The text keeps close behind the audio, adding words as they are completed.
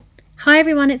Hi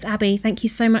everyone, it's Abby. Thank you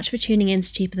so much for tuning in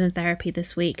to Cheaper Than Therapy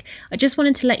this week. I just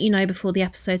wanted to let you know before the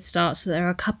episode starts that there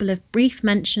are a couple of brief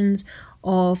mentions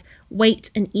of weight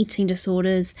and eating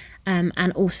disorders,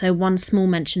 and also one small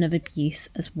mention of abuse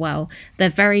as well. They're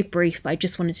very brief, but I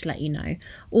just wanted to let you know.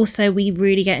 Also, we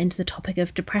really get into the topic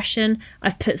of depression.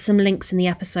 I've put some links in the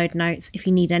episode notes if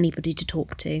you need anybody to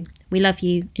talk to. We love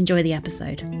you. Enjoy the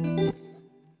episode.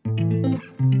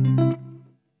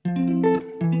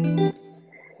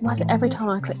 Why is it every time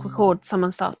I click record,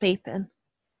 someone starts beeping?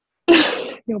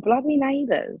 Your bloody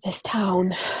neighbours. This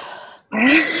town.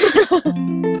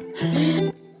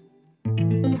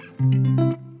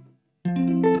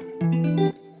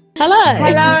 Hello.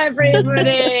 Hello,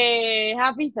 everybody.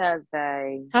 Happy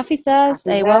Thursday. Happy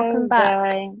Thursday. Welcome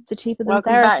back to Cheaper Than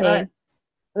Therapy. Back.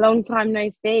 Long time no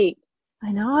speak.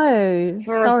 I know.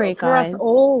 Sorry, guys. For us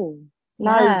all.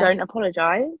 No, don't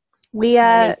apologise. We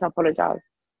need to apologise.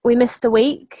 We missed a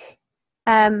week.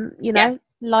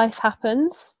 Life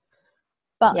happens.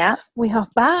 But we are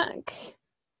back,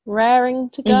 raring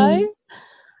to go.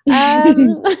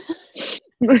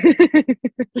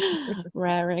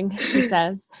 Raring, she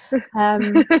says. There's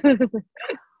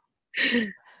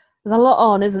a lot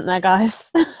on, isn't there,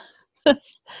 guys?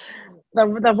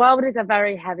 The world is a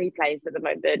very heavy place at the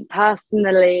moment.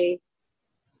 Personally,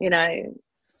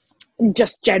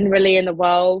 just generally in the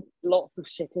world, lots of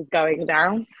shit is going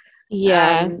down.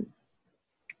 Yeah.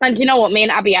 And you know what? Me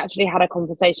and Abby actually had a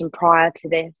conversation prior to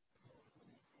this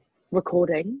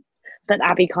recording that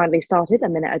Abby kindly started a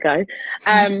minute ago.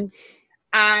 And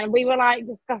we were like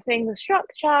discussing the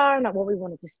structure and like what we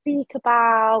wanted to speak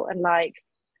about and like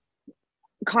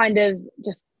kind of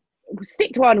just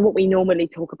stick to what we normally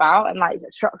talk about and like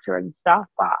the structure and stuff.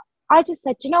 But I just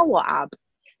said, you know what,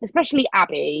 especially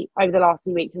Abby over the last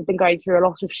few weeks has been going through a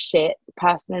lot of shit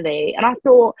personally. And I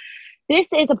thought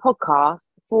this is a podcast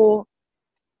for,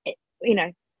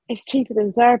 it's cheaper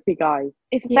than therapy, guys.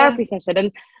 It's a therapy session.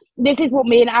 And this is what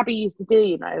me and Abby used to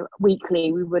do,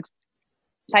 weekly. We would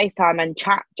FaceTime and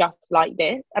chat just like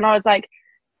this. And I was like,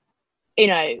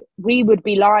 we would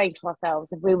be lying to ourselves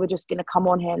if we were just going to come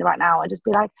on here right now and just be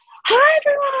like, hi,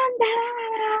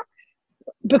 everyone.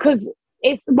 Because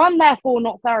it's one, therefore,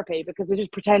 not therapy, because we're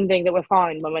just pretending that we're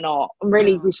fine when we're not. And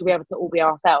really, we should be able to all be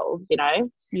ourselves,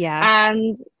 Yeah.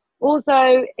 And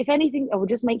also, if anything, it will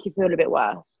just make you feel a bit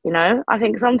worse, I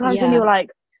think sometimes when you're like,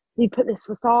 you put this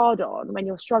facade on when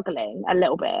you're struggling a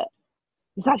little bit,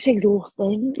 it's actually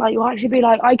exhausting. Like, you'll actually be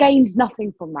like, I gained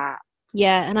nothing from that.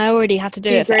 Yeah, and I already had to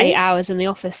do it for 8 hours in the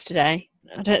office today.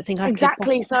 I don't think I could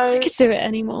do it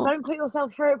anymore. Don't put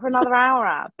yourself through it for another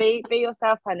hour. Be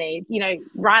yourself, honey.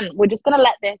 Rant. We're just going to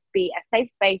let this be a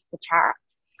safe space to chat,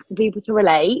 for people to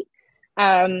relate.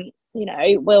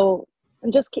 We'll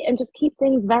just keep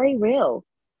things very real.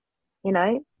 Maybe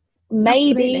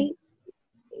Absolutely.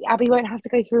 Abby won't have to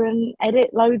go through and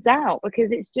edit loads out because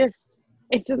it's just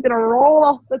going to roll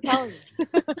off the tongue.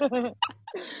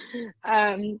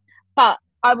 But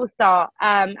I will start.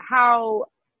 How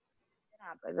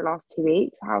over the last 2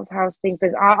 weeks? How's things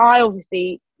been? I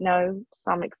obviously know to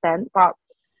some extent, but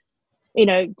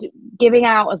giving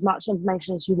out as much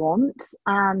information as you want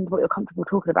and what you're comfortable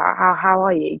talking about. How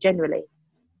are you generally?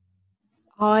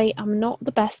 I am not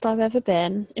the best I've ever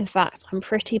been. In fact, I'm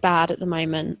pretty bad at the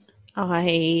moment.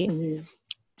 I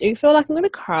do feel like I'm going to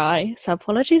cry, so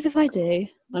apologies if I do.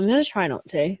 I'm going to try not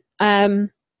to, because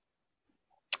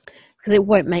it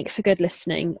won't make for good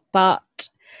listening. But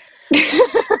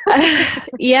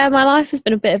my life has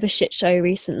been a bit of a shit show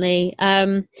recently.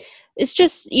 It's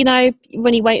just,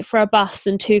 when you wait for a bus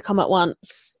and two come at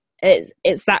once,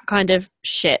 it's that kind of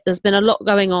shit. There's been a lot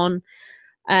going on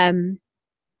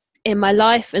in my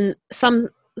life, and some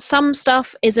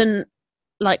stuff isn't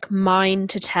like mine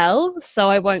to tell, so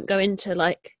I won't go into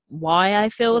like why I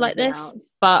feel like this,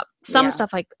 but some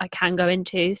stuff I can go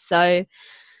into. So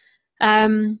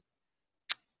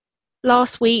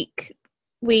last week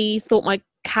we thought my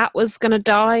cat was gonna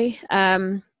die.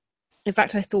 In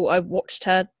fact, I thought I watched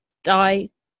her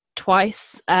die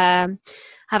twice. I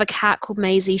have a cat called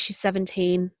Maisie. She's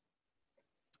 17.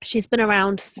 She's been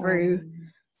around through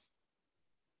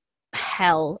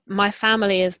hell. My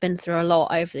family have been through a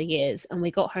lot over the years, and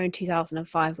we got her in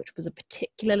 2005, which was a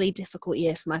particularly difficult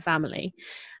year for my family,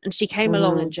 and she came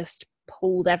along and just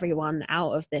pulled everyone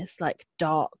out of this like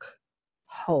dark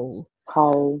hole.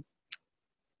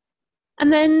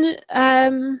 And then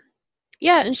and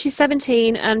she's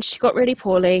 17 and she got really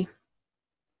poorly,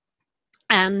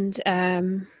 and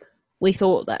we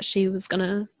thought that she was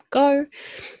gonna go,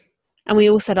 and we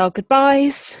all said our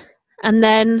goodbyes, and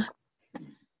then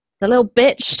the little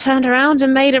bitch turned around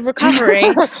and made a recovery.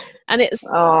 And it's,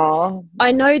 Oh,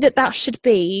 I know that should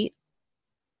be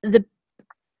the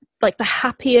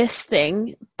happiest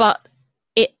thing, but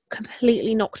it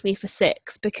completely knocked me for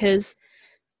six, because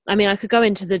I mean, I could go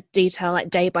into the detail like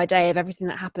day by day of everything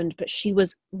that happened, but she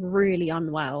was really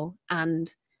unwell.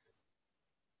 And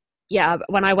yeah,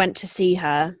 when I went to see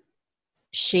her,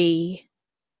 she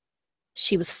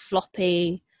was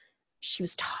floppy, she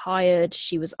was tired,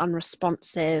 she was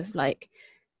unresponsive. Like,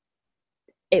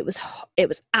 it was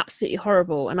absolutely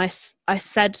horrible. And I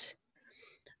said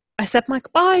my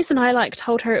goodbyes, and I like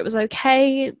told her it was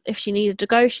okay. If she needed to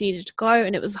go, she needed to go.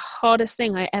 And it was the hardest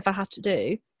thing I ever had to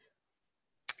do.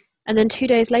 And then 2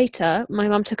 days later, my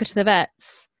mum took her to the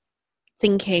vets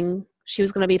thinking she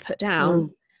was going to be put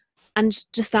down. And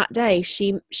just that day,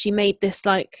 she made this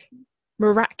like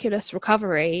miraculous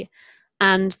recovery.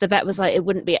 And the vet was like, it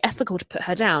wouldn't be ethical to put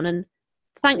her down. And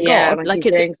thank God, when like,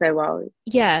 she's it's doing so well.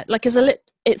 Yeah, like,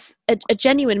 it's a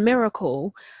genuine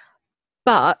miracle.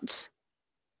 But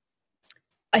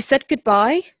I said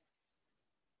goodbye,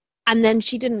 and then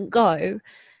she didn't go.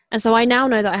 And so I now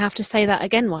know that I have to say that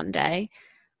again one day.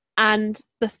 And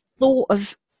the thought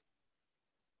of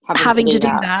having to do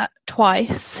that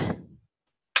twice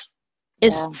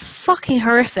is fucking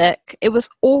horrific. It was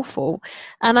awful.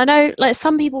 And I know, like,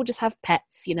 some people just have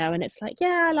pets, you know, and it's like,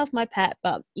 yeah, I love my pet,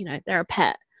 but, you know, they're a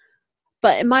pet.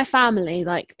 But in my family,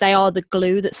 like, they are the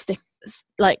glue that sticks,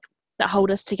 like, that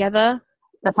hold us together.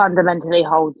 That fundamentally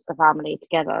holds the family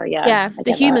together. Yeah,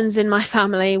 the humans in my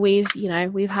family,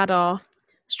 we've had our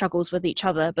struggles with each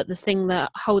other, but the thing that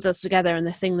holds us together and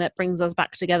the thing that brings us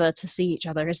back together to see each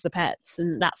other is the pets.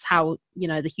 And that's how, you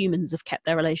know, the humans have kept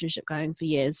their relationship going for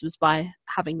years, was by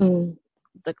having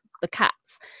the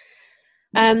cats.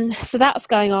 So that's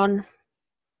going on.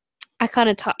 I kind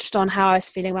of touched on how I was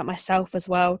feeling about myself as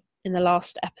well in the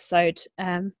last episode.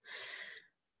 I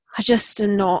just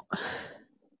am not,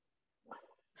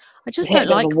 I just don't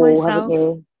like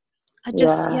myself. I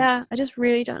just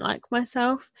really don't like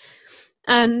myself.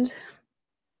 And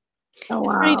it's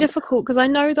really difficult, because I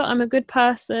know that I'm a good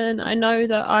person. I know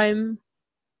that I don't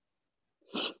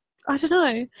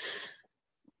know.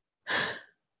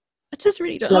 I just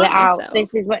really don't like myself.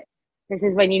 This is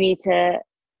when you need to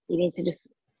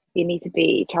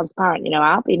be transparent, you know,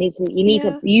 Ab. You need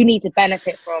to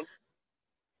benefit from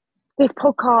this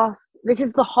podcast. This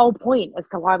is the whole point as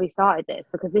to why we started this,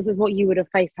 because this is what you would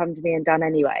have FaceTimed me and done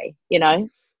anyway, you know?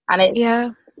 And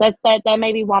there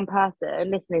may be one person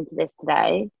listening to this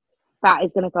today that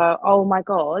is going to go, oh my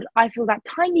God, I feel that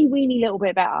tiny weeny little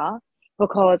bit better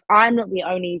because I'm not the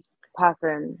only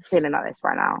person feeling like this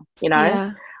right now, you know?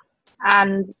 Yeah.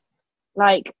 And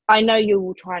like, I know you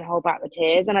will try and hold back the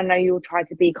tears, and I know you will try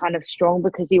to be kind of strong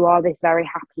because you are this very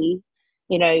happy,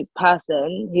 you know,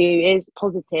 person who is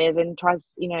positive and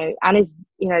tries, you know, and is,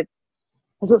 you know,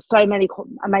 has got so many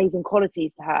amazing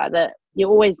qualities to her that you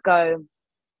always go,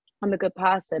 I'm a good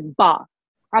person, but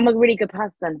I'm a really good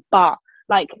person, but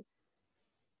like,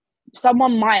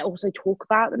 someone might also talk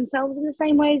about themselves in the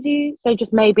same way as you, so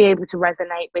just may be able to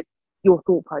resonate with your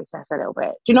thought process a little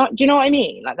bit. Do you know what I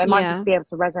mean? Like, they might just be able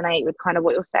to resonate with kind of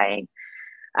what you're saying.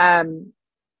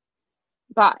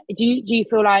 But do you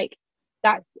feel like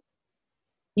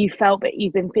you felt that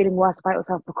you've been feeling worse about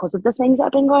yourself because of the things that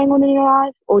have been going on in your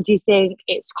life, or do you think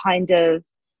it's kind of,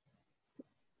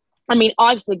 I mean,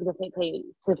 I've significantly,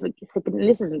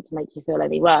 this isn't to make you feel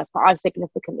any worse, but I've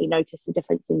significantly noticed a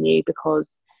difference in you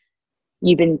because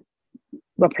you've been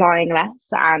replying less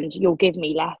and you'll give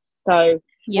me less. So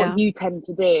what you tend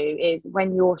to do is,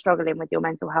 when you're struggling with your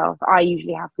mental health, I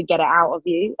usually have to get it out of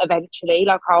you eventually.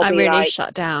 Like, I really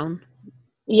shut down.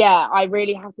 Yeah, I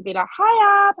really have to be like,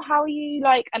 hi Ab, how are you?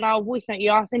 Like, and I'll voice note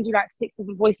you. I'll send you like 6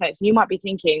 different voice notes, and you might be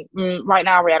thinking, right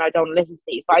now, Rihanna, I don't want to listen to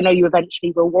these, but I know you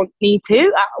eventually will want me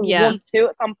to, want to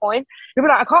at some point. You'll be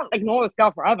like, I can't ignore this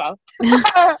girl forever.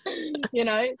 You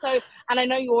know, so, and I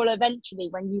know you will eventually,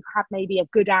 when you've had maybe a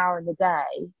good hour in the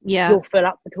day, you'll fill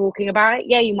up for talking about it.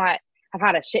 Yeah, you might have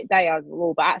had a shit day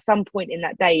overall, but at some point in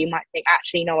that day, you might think,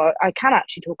 actually, no, I can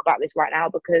actually talk about this right now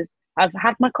because I've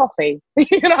had my coffee.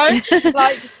 You know,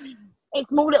 like, it's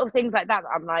small little things like that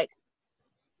I'm like,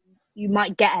 you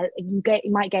might gain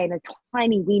a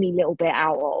tiny weeny little bit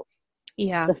out of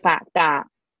the fact that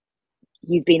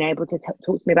you've been able to talk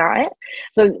to me about it.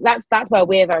 So that's where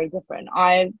we're very different.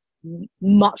 I'm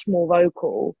much more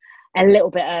vocal a little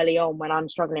bit early on when I'm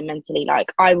struggling mentally.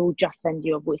 Like, I will just send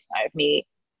you a voice note of me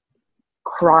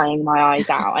crying my eyes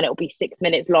out, and it'll be 6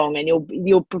 minutes long, and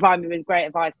you'll provide me with great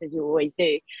advice as you always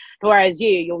do. Whereas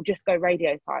you'll just go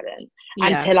radio silent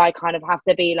until I kind of have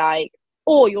to be like,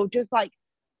 or you'll just like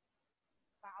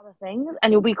other things,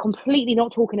 and you'll be completely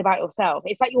not talking about yourself.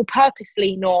 It's like you're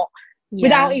purposely not, Yeah.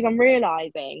 without even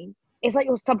realizing. It's like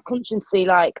you're subconsciously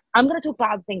like, I'm going to talk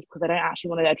about other things because I don't actually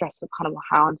want to address what kind of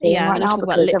how I'm feeling right I'm now. talk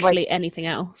about literally anything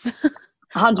else.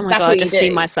 Oh my God, I just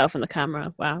see myself in the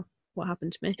camera. Wow, what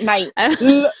happened to me? Mate,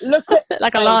 look at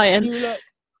like a lion. You look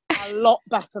a lot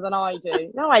better than I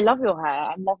do. No, I love your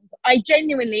hair. I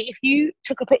genuinely, if you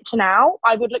took a picture now,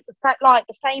 I would look like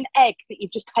the same egg that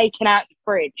you've just taken out your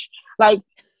fridge. Like,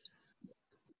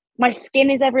 my skin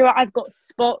is everywhere. I've got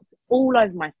spots all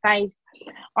over my face.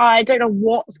 I don't know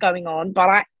what's going on, but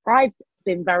I've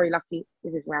been very lucky.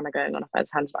 This is Rihanna going on a first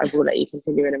hand, but I will let you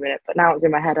continue in a minute. But now it's in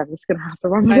my head. I'm just going to have to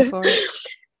run with it. For it.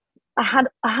 I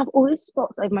have all these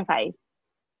spots over my face.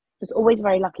 I was always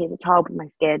very lucky as a child with my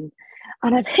skin.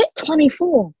 And I've hit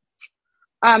 24.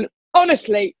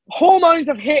 Honestly, hormones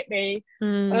have hit me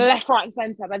left, right, and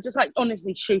centre. They're just like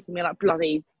honestly shooting me like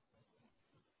bloody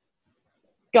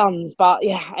guns. But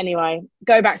yeah, anyway,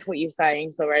 go back to what you were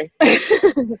saying. Sorry.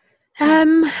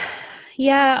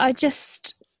 Yeah,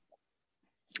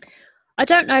 I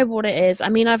don't know what it is. I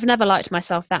mean, I've never liked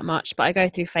myself that much, but I go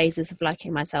through phases of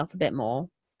liking myself a bit more.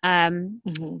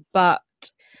 But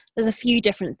there's a few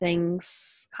different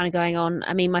things kind of going on.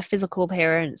 I mean, my physical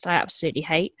appearance, I absolutely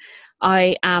hate.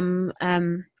 I am,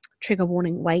 trigger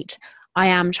warning, weight. I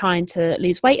am trying to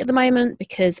lose weight at the moment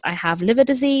because I have liver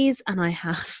disease and I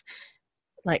have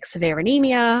like severe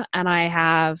anemia and I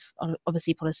have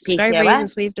obviously polycystic ovaries,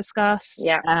 as we've discussed,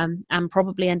 and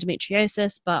probably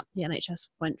endometriosis, but the NHS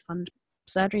won't fund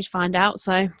surgery to find out,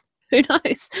 so who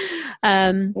knows.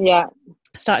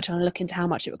 Started trying to look into how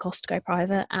much it would cost to go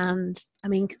private, and I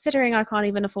mean, considering I can't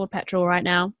even afford petrol right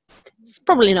now, it's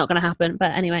probably not going to happen,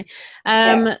 but anyway.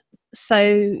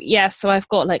 So I've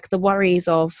got like the worries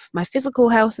of my physical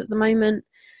health at the moment,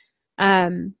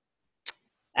 and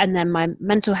then my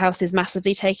mental health is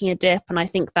massively taking a dip, and I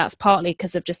think that's partly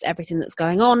because of just everything that's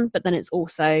going on, but then it's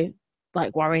also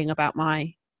like worrying about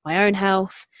my own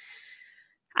health,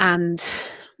 and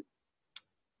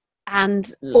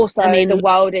also, I mean, the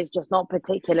world is just not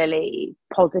particularly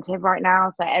positive right now,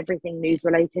 so everything news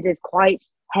related is quite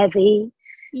heavy,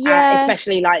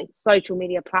 especially like social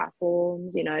media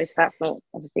platforms, you know, so that's not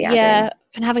obviously adding.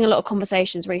 I've been having a lot of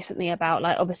conversations recently about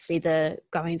like obviously the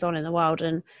goings on in the world,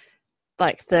 and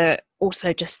like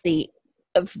also just the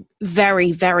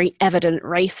very, very evident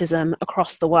racism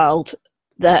across the world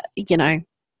that, you know,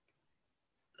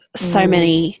 so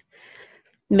many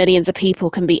millions of people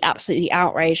can be absolutely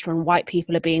outraged when white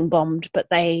people are being bombed, but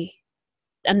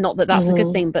and not that that's a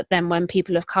good thing, but then when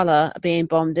people of colour are being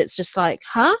bombed, it's just like,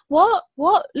 huh? What?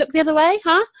 Look the other way,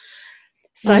 huh?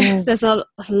 So there's a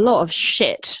lot of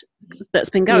shit that's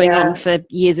been going on for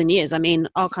years and years. I mean,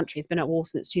 our country's been at war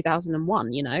since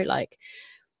 2001, you know, like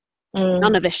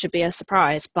none of this should be a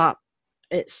surprise, but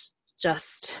it's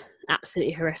just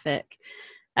absolutely horrific.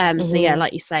 So yeah,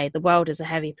 like you say, the world is a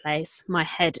heavy place. My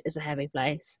head is a heavy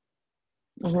place.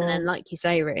 And then, like you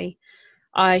say, Rhi,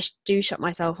 I do shut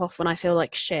myself off when I feel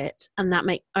like shit, and that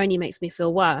only makes me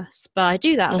feel worse. But I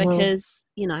do that because,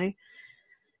 you know,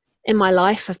 in my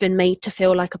life I've been made to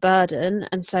feel like a burden,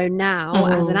 and so now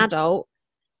as an adult,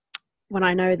 when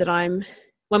I know that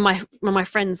when my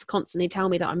friends constantly tell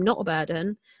me that I'm not a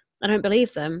burden, I don't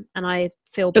believe them, and I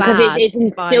feel because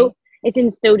bad. It's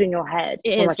instilled in your head.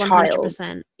 It is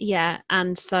 100%. Yeah,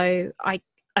 and so I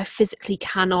physically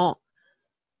cannot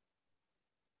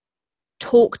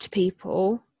talk to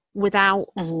people without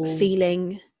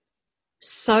feeling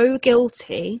so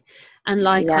guilty and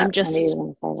like I'm just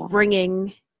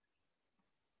bringing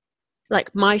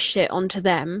like my shit onto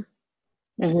them.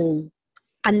 And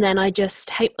then I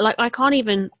just hate, like I can't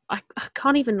even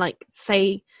like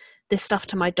say this stuff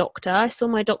to my doctor. I saw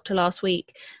my doctor last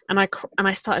week and I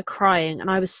started crying and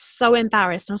I was so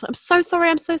embarrassed. And I was like,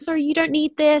 I'm so sorry. You don't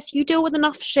need this. You deal with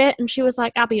enough shit. And she was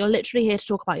like, Abby, you're literally here to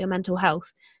talk about your mental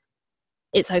health.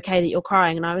 It's okay that you're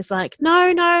crying. And I was like,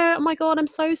 no, oh my God, I'm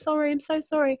so sorry.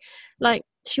 Like,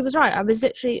 she was right. I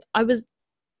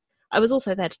was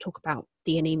also there to talk about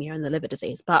the anemia and the liver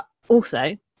disease, but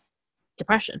also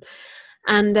depression.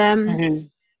 And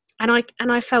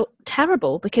and I felt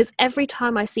terrible because every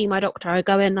time I see my doctor, I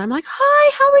go in and I'm like,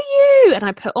 hi, how are you? And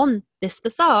I put on this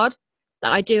facade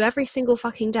that I do every single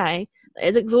fucking day that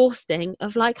is exhausting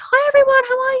of like, hi everyone,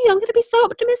 how are you? I'm going to be so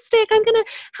optimistic. I'm going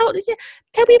to help you.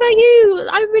 Tell me about you.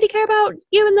 I really care about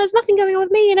you and there's nothing going on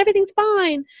with me and everything's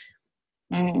fine.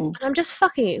 And I'm just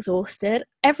fucking exhausted.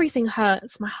 Everything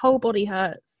hurts. My whole body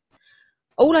hurts.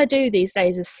 All I do these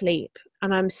days is sleep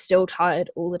and I'm still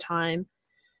tired all the time.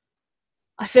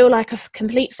 I feel like a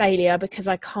complete failure because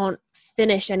I can't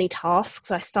finish any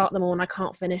tasks. I start them all and I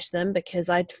can't finish them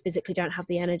because I physically don't have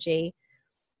the energy.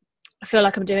 I feel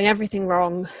like I'm doing everything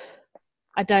wrong.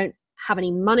 I don't have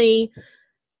any money.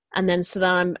 And then so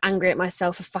then I'm angry at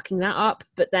myself for fucking that up.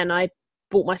 But then I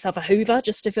bought myself a Hoover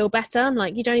just to feel better. I'm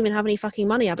like, you don't even have any fucking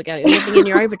money, Abigail. You're living in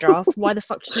your overdraft. Why the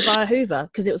fuck did you buy a Hoover?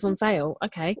 Because it was on sale.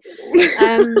 Okay.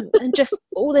 And just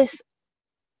all this.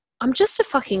 I'm just a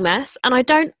fucking mess. And I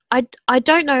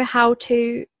don't know how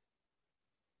to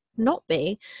not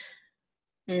be.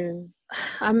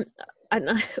 I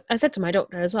said to my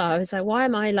doctor as well, I was like, why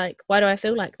do I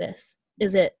feel like this?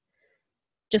 Is it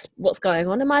just what's going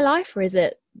on in my life, or is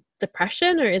it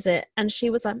depression, or is it? And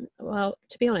she was like, well,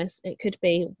 to be honest, it could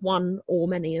be one or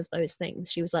many of those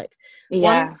things. She was like,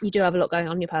 one, you do have a lot going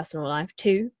on in your personal life.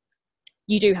 Two,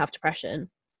 you do have depression.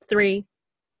 Three,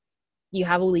 you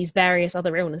have all these various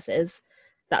other illnesses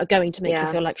that are going to make you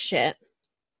feel like shit.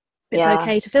 It's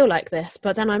okay to feel like this.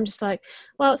 But then I'm just like,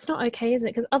 well, it's not okay, is it?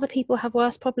 Because other people have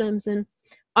worse problems. And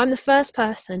I'm the first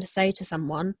person to say to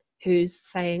someone who's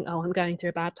saying, oh, I'm going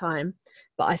through a bad time,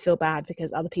 but I feel bad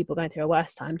because other people are going through a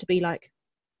worse time, to be like,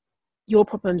 your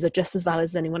problems are just as valid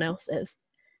as anyone else's.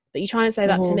 But you try and say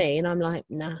that to me and I'm like,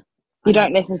 nah. You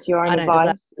don't listen to your own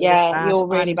advice. Yeah, you're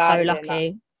really bad. I'm so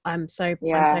lucky. I'm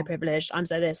so privileged. I'm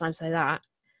so this, I'm so that.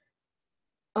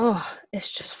 Oh,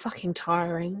 it's just fucking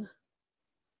tiring.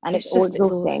 And it's all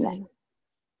exhausting.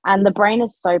 And the brain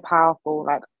is so powerful.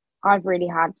 Like, I've really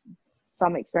had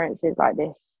some experiences like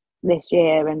this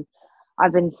year, and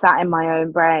I've been sat in my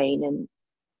own brain, and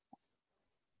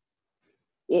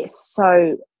it's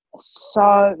so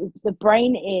the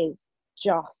brain is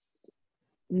just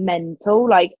mental.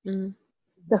 Like,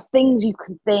 the things you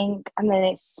can think, and then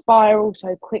it spirals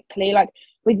so quickly. Like,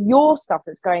 with your stuff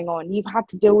that's going on, you've had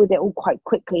to deal with it all quite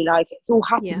quickly. Like, it's all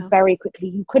happened very quickly.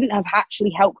 You couldn't have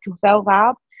actually helped yourself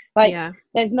out. Like,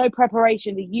 there's no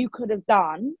preparation that you could have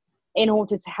done in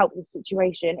order to help the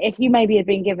situation. If you maybe had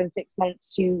been given 6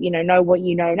 months to, know what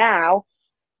you know now,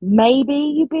 maybe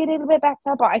you'd be a little bit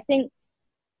better. But I think,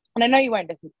 and I know you won't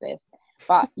listen to this,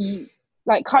 but you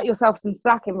cut yourself some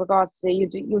slack in regards to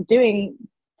you're doing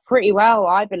pretty well,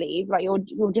 I believe. Like,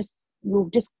 you're just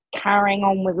carrying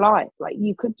on with life. Like,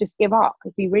 you could just give up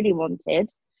if you really wanted.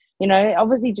 It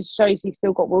obviously just shows you've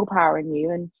still got willpower in you,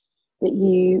 and that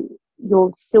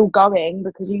you're still going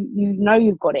because you know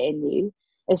you've got it in you.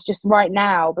 It's just right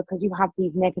now, because you have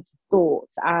these negative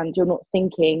thoughts and you're not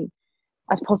thinking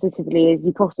as positively as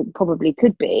you probably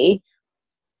could be,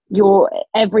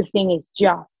 everything is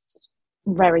just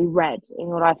very red in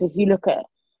your life. If you look at,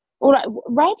 or like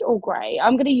red or grey,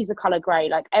 I'm going to use the colour grey.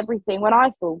 Like, everything, when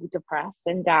I feel depressed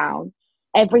and down,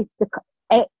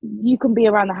 you can be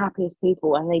around the happiest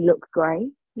people and they look grey.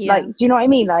 Like, do you know what I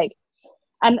mean? Like,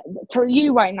 and to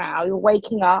you right now, you're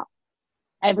waking up,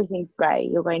 everything's grey.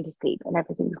 You're going to sleep and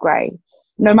everything's grey.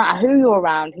 No matter who you're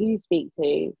around, who you speak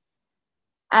to.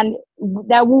 And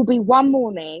there will be one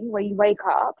morning where you wake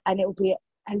up and it will be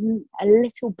a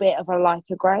little bit of a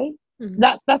lighter grey.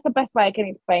 That's the best way I can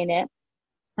explain it.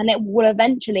 And it will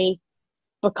eventually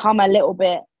become a little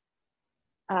bit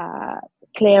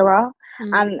clearer.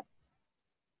 And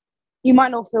you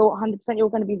might not feel 100%. You're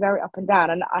going to be very up and down.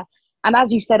 And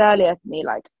as you said earlier to me,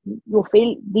 like,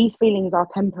 these feelings are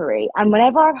temporary. And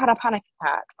whenever I've had a panic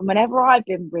attack, and whenever I've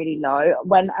been really low,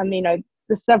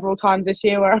 the several times this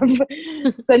year where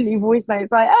I've sent you voice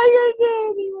notes like, oh, you're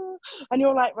doing anymore, and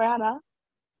you're like, Rihanna,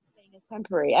 it's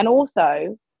temporary. And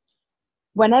also,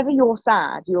 whenever you're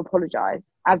sad, you apologize,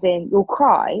 as in you'll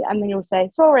cry and then you'll say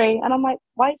sorry. And I'm like,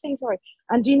 why are you saying sorry?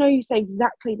 And do you know, you say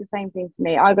exactly the same thing to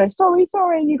me. I go, sorry,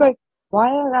 and you go, why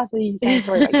on earth are you saying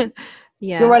sorry? Like,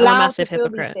 you're allowed, I'm a massive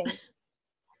hypocrite.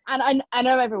 And I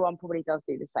know everyone probably does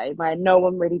do the same. Like, no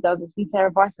one really does listen to their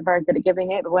advice. They're very good at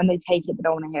giving it, but when they take it, they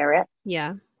don't want to hear it.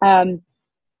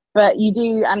 But you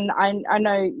do, and I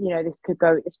know, this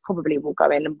probably will go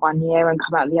in 1 year and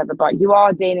come out the other, but you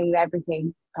are dealing with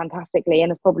everything fantastically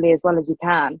and as probably as well as you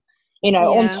can,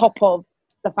 on top of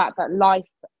the fact that life,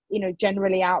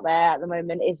 generally out there at the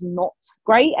moment is not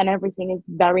great and everything is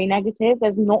very negative.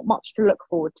 There's not much to look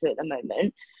forward to at the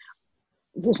moment,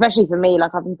 especially for me.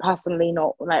 Like, I've been personally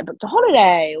not booked a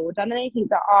holiday or done anything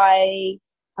that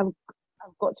I've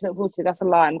got to look forward to. That's a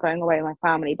lie. I'm going away with my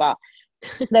family, but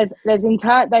there's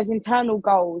internal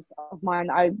goals of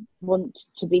mine I want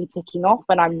to be ticking off,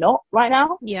 and I'm not right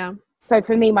now. So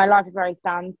for me, my life is very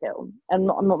standstill. I'm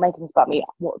not making this about me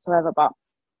whatsoever, but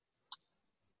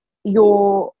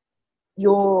you're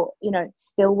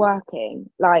still working.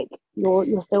 Like,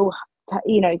 you're still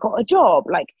got a job.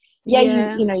 Like,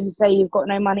 you say you've got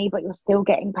no money, but you're still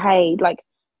getting paid. Like,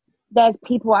 there's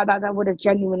people like that would have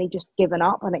genuinely just given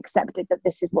up and accepted that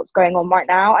this is what's going on right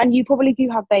now. And you probably do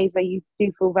have days where you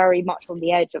do feel very much on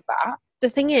the edge of that. The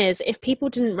thing is, if people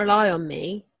didn't rely on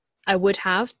me, I would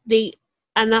have.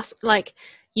 And that's like,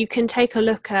 you can take a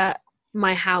look at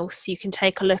my house, you can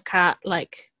take a look at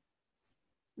like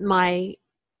my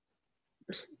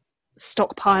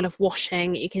stockpile of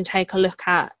washing, you can take a look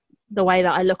at the way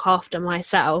that I look after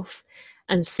myself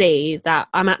and see that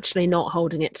I'm actually not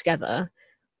holding it together.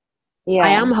 Yeah. I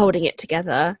am holding it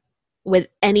together with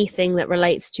anything that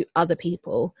relates to other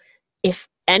people. If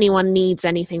anyone needs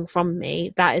anything from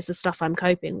me, that is the stuff I'm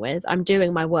coping with. I'm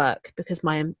doing my work because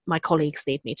my colleagues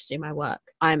need me to do my work.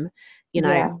 I'm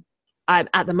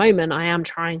at the moment I am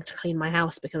trying to clean my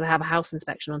house because I have a house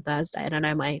inspection on Thursday, and I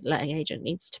know my letting agent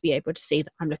needs to be able to see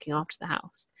that I'm looking after the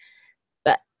house.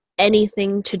 But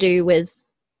anything to do with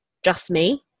just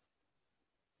me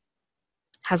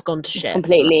has gone to shit.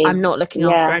 Completely. I'm not looking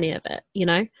after any of it, you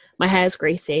know? My hair's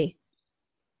greasy.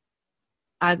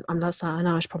 I'm not saying, I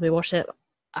know I should probably wash it.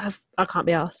 I can't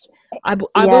be asked. I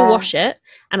will wash it,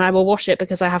 and I will wash it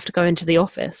because I have to go into the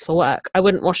office for work. I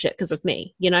wouldn't wash it because of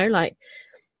me, you know? Like,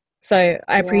 so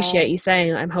I appreciate you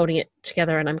saying I'm holding it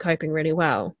together and I'm coping really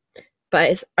well. But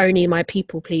it's only my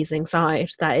people-pleasing side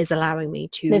that is allowing me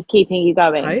to it's keeping you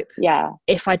going. Cope. Yeah.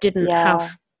 If I didn't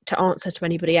have to answer to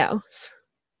anybody else,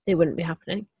 it wouldn't be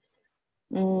happening.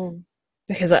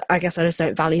 Because I guess I just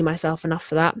don't value myself enough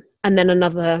for that. And then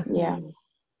another,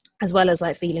 as well as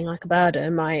like feeling like a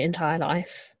burden my entire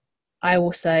life, I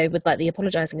also, with like the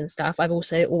apologizing and stuff, I've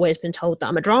also always been told that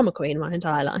I'm a drama queen my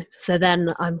entire life. So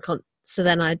then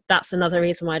that's another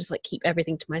reason why I just like keep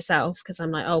everything to myself, because I'm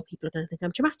like, oh, people are going to think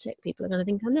I'm dramatic, people are going to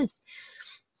think I'm this,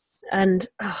 and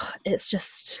it's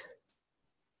just,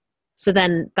 so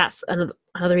then that's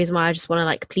another reason why I just want to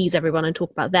like please everyone and talk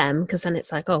about them, because then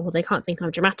it's like, oh well, they can't think I'm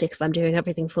dramatic if I'm doing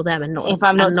everything for them and not, if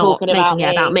I'm not talking making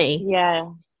it about me.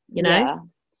 You know.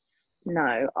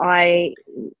 No, I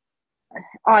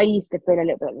used to feel a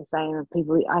little bit the same.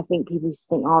 I think people used to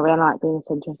think, oh, Rihanna like being the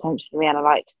centre of attention, Rihanna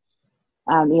liked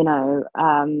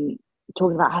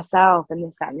talking about herself and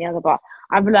this, that and the other. But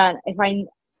I've learned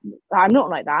I'm not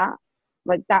like that.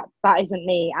 Like that isn't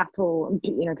me at all.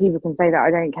 You know, people can say that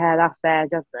I don't care, that's their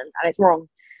judgment, and it's wrong.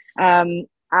 And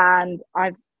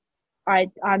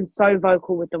I'm so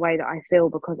vocal with the way that I feel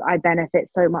because I benefit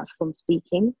so much from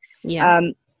speaking.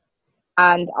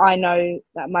 And I know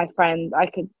that my friends, I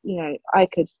could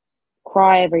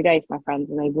cry every day to my friends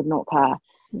and they would not care.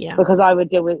 Because I would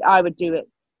do it.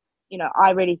 You know, I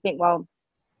really think, well,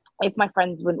 if my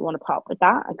friends wouldn't want to put up with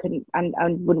that, I couldn't, and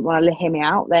wouldn't want to hear me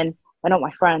out, then they're not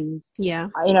my friends. You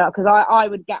know, because I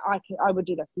would do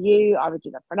that for you, I would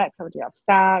do that for Alex, I would do that for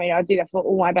Sam, you know, I'd do that for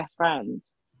all my best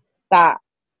friends.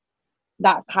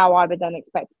 That's how I would then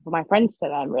expect for my friends to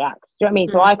then react. Do you know what I mean?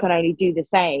 So I can only do the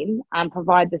same and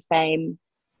provide the same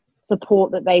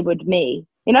support that they would me,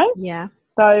 you know?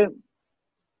 So,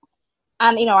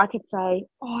 and, you know, I could say,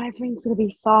 oh, everything's going to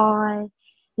be fine.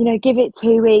 You know, give it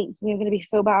 2 weeks and you're going to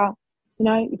feel better. You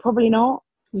know, you're probably not,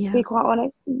 to be quite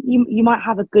honest. You might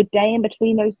have a good day in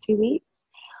between those 2 weeks.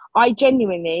 I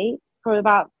genuinely, for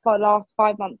the last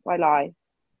 5 months of my life,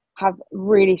 have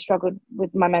really struggled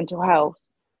with my mental health.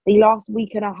 The last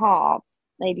week and a half,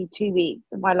 maybe 2 weeks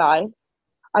of my life,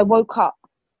 I woke up.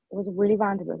 It was really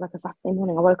random. It was like a Saturday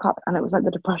morning. I woke up and it was like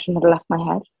the depression had left my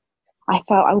head. I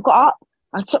got up.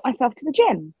 I took myself to the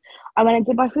gym. I went and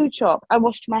did my food shop. I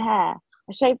washed my hair.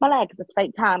 I shaved my legs, a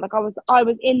fake tan. Like I was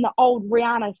in the old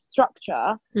Rihanna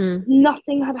structure.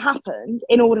 Nothing had happened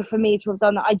in order for me to have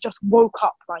done that. I just woke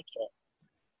up like it.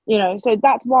 You know, so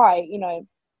that's why, you know,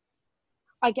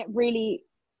 I get really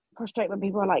frustrated when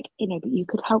people are like, you know, but you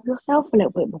could help yourself a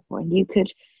little bit more, and you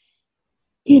could,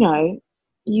 you know,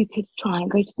 you could try and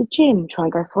go to the gym, try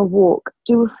and go for a walk,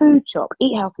 do a food shop,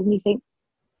 eat healthy. And you think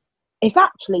it's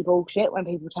actually bullshit when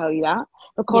people tell you that,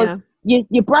 because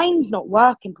your brain's not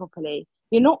working properly.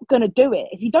 You're not going to do it.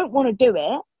 If you don't want to do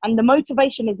it and the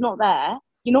motivation is not there,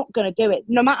 you're not going to do it,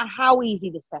 no matter how easy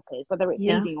the step is, whether it's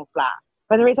leading or flat,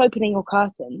 whether it's opening your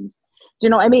curtains. Do you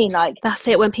know what I mean? Like, that's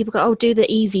it. When people go, oh, do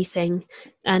the easy thing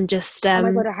and just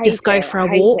oh my God, just go for a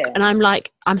walk. And I'm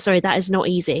like, I'm sorry, that is not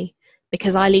easy,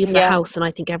 because I leave the house and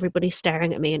I think everybody's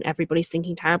staring at me and everybody's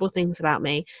thinking terrible things about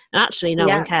me. And actually no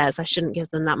one cares. I shouldn't give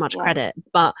them that much credit.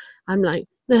 But I'm like,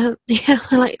 they're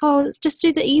like, oh, let's just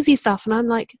do the easy stuff. And I'm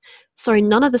like, sorry,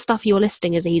 none of the stuff you're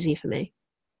listing is easy for me.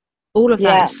 All of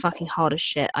that is fucking hard as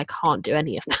shit. I can't do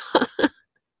any of that.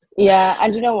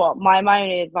 And you know what? My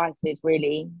only advice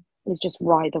is just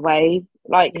ride the wave.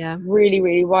 Like, really,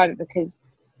 really ride it, because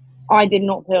I did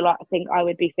not think I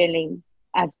would be feeling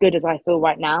as good as I feel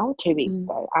right now 2 weeks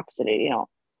ago. Absolutely not.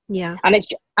 Yeah. And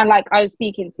like I was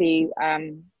speaking to I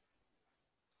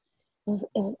think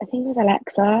it was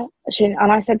Alexa.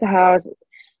 And I said to her, she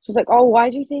was like, "Oh, why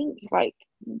do you think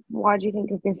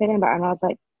you've been feeling better?" And I was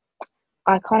like,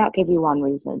 I cannot give you one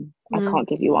reason. I can't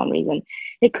give you one reason.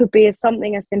 It could be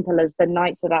something as simple as the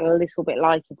nights are that a little bit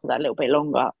lighter for that little bit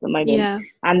longer at the moment. Yeah.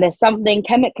 And there's something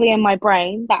chemically in my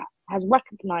brain that has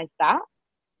recognized that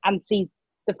and sees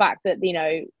the fact that, you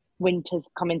know, winter's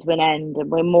coming to an end and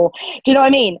we're more, do you know what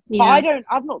I mean? Yeah. But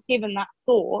I've not given that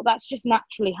thought. That's just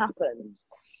naturally happened,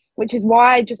 which is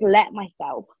why I just let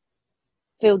myself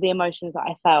feel the emotions that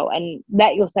I felt, and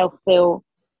let yourself feel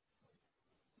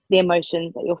the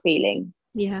emotions that you're feeling.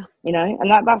 Yeah. You know, and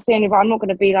that's the only, I'm not going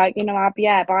to be like, you know,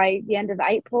 by the end of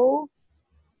April,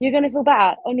 you're going to feel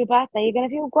better. On your birthday, you're going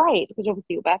to feel great, because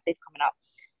obviously your birthday's coming up.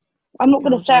 I'm not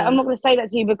going to say that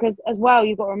to you, because as well,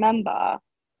 you've got to remember,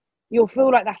 you'll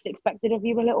feel like that's expected of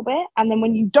you a little bit. And then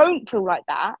when you don't feel like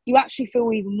that, you actually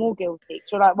feel even more guilty.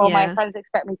 So you're like, well, my friends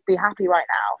expect me to be happy right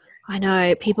now. I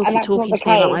know. People keep talking to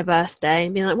me about my birthday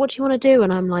and being like, what do you want to do?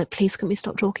 And I'm like, please, can we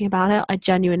stop talking about it? I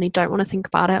genuinely don't want to think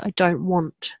about it. I don't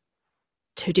want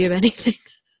to do anything.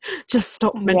 Just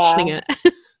stop mentioning it.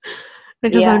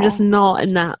 Because I'm just not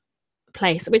in that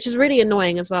place, which is really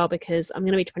annoying as well, because I'm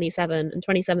going to be 27, and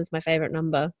 27 is my favourite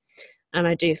number. And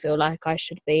I do feel like I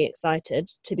should be excited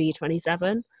to be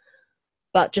 27.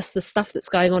 But just the stuff that's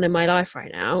going on in my life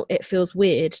right now, it feels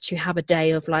weird to have a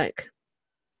day of like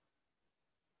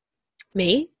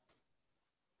me.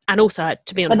 And also,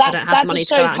 to be honest, I don't have the money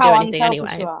to go out and do anything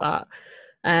anyway. But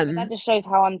that just shows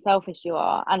how unselfish you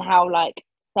are, and how like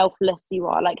selfless you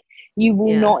are. Like, you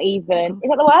will not even, is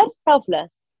that the word?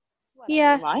 Selfless?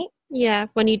 Yeah. Right? Yeah,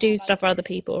 when you do stuff for other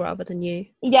people rather than you.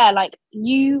 Yeah, like,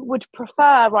 you would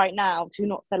prefer right now to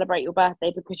not celebrate your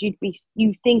birthday because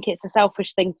you think it's a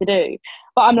selfish thing to do.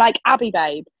 But I'm like, Abby,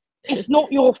 babe, it's not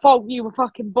your fault you were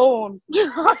fucking born.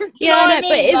 Yeah, I know,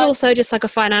 but it is also just like a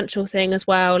financial thing as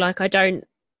well. Like, I don't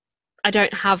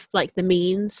have like the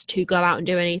means to go out and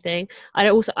do anything. I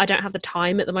don't have the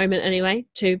time at the moment anyway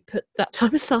to put that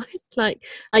time aside. Like,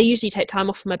 I usually take time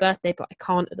off for my birthday, but I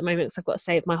can't at the moment because I've got to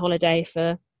save my holiday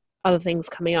for other things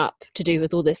coming up to do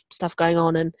with all this stuff going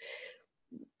on. And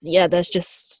yeah, there's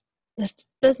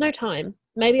no time.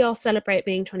 Maybe I'll celebrate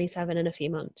being 27 in a few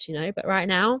months, you know, but right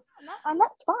now, and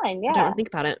that's fine. Yeah, I don't want to think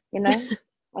about it, you know.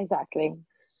 Exactly.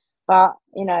 But,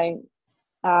 you know,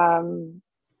 a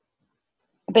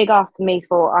big ask for me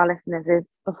for our listeners is,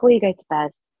 before you go to bed,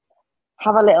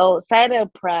 say a little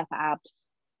prayer for Abs.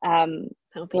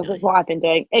 Because it's what I've been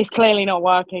doing. It's clearly not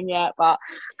working yet, but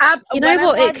you know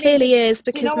what, it clearly is,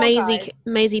 because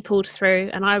Maisie pulled through,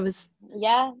 and I was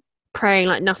praying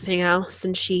like nothing else,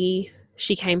 and she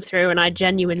came through, and I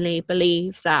genuinely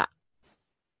believe that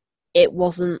it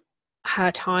wasn't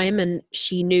her time, and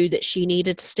she knew that she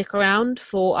needed to stick around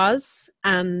for us.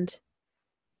 And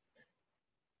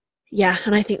yeah,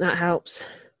 and I think that helps.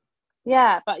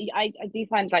 Yeah, but I do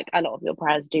find like a lot of your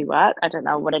prayers do work. I don't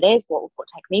know what it is, what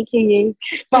technique you use,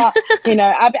 but you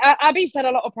know, Abby said a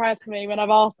lot of prayers to me when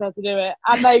I've asked her to do it,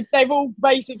 and they've all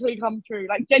basically come true.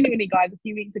 Like, genuinely, guys, a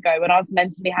few weeks ago when I was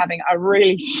mentally having I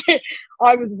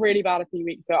was really bad a few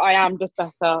weeks ago. I am just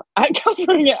better at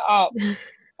covering it up.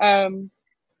 I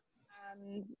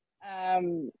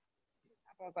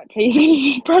was like, please, can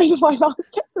you just pray my life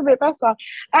gets a bit better?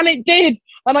 And it did.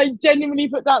 And I genuinely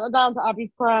put that down to Abby's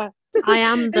prayer. I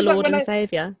am the Lord and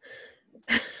Saviour.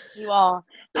 You are.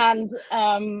 And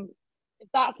if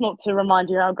that's not to remind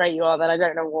you how great you are, then I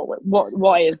don't know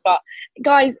what is. But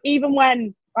guys, even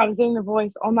when I was doing The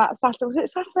Voice on that Saturday, was it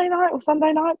Saturday night or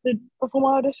Sunday night before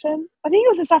my audition? I think it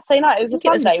was a Saturday night. It was a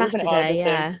Sunday, wasn't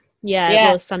it? Yeah,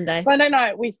 it was Sunday. Sunday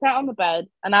night, we sat on the bed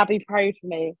and Abby prayed for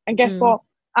me. And guess what?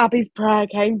 Abby's prayer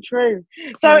came true.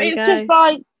 So it's just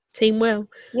like, team will.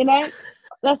 You know,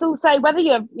 let's all say, whether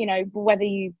you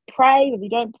pray, whether you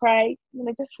don't pray, you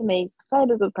know, just for me, say a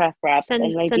little prayer for us. Send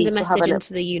a message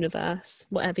into the universe,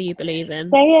 whatever you believe in.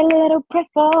 Say a little prayer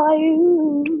for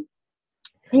you.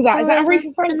 Who's that? Is that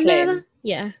Aretha Franklin?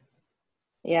 Yeah.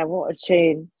 Yeah, what a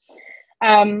tune.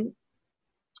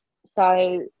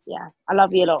 So yeah, I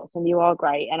love you lots, and you are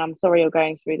great. And I'm sorry you're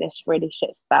going through this really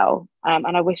shit spell.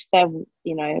 And I wish there,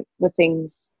 you know, were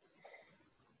things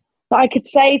that I could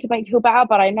say to make you feel better,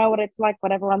 but I know what it's like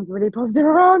when everyone's really positive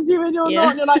around you and you're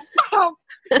not. And you're like, wow.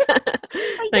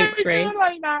 Thanks, Ree.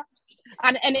 Like that.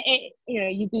 And it, you know,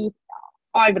 you do.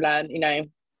 I've learned, you know,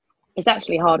 it's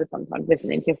actually harder sometimes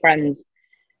listening to your friends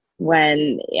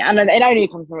and it only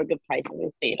comes from a good place,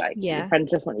 obviously. Like, your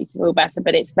friends just want you to feel better,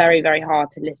 but it's very, very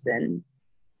hard to listen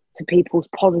to people's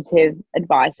positive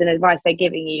advice and advice they're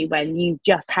giving you when you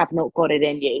just have not got it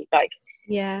in you. Like,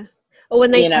 yeah. Or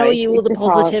when they tell you all it's the just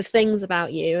positive hard. things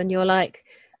about you, and you're like,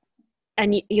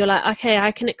 you're like, okay,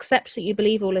 I can accept that you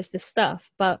believe all of this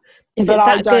stuff, but if But it's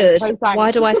I that don't, good, so why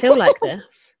thanks. do I feel like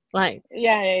this? Like,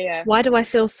 Yeah. why do I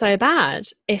feel so bad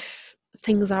if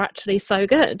things are actually so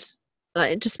good?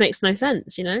 Like, it just makes no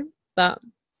sense, you know? But,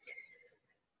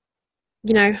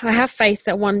 you know, I have faith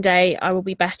that one day I will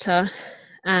be better,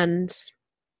 and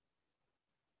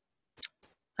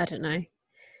I don't know.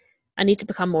 I need to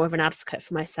become more of an advocate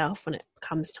for myself when it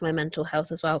comes to my mental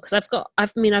health as well. Because I've got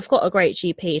a great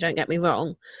GP, don't get me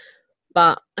wrong,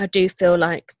 but I do feel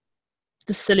like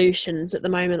the solutions at the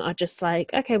moment are just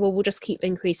like, okay, well, we'll just keep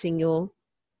increasing your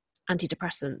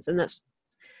antidepressants, and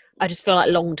I just feel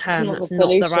like long It's term not the that's not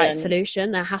the right solution.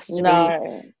 solution. There has to be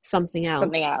No, something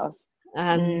something else, else.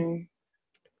 Mm.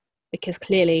 because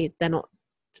clearly they're not.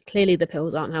 Clearly, the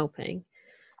pills aren't helping.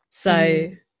 So,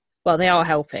 Mm. well, they are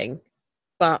helping,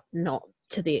 but not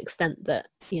to the extent that,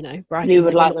 you know, I You can would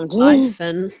live a like long them to. life,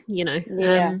 and you know,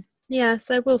 Yeah. yeah.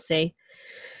 So we'll see.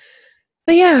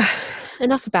 But yeah,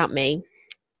 enough about me.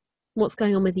 What's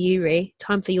going on with you, Ree?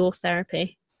 Time for your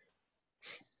therapy.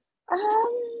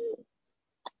 Um,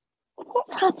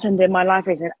 what's happened in my life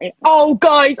recently? Oh,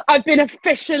 guys, I've been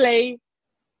officially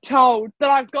told that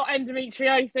I've got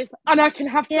endometriosis and I can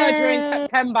have surgery in Yay!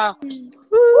 September. Woo!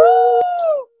 Woo!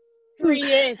 3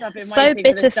 years I've been So waiting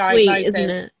for this bittersweet, isn't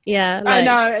diagnosis. it? Yeah, I like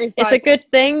know, it's it's a like, good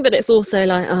thing, but it's also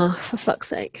like, oh, for fuck's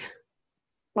sake.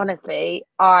 honestly,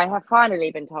 I have finally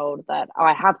been told that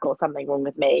I have got something wrong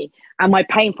with me, and my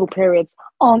painful periods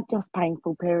aren't just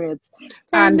painful periods.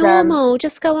 They're And normal.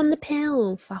 Just go on the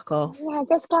pill. Fuck off. yeah,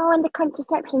 just go on the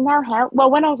contraception now help.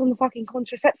 Well, when I was on the fucking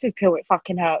contraceptive pill, it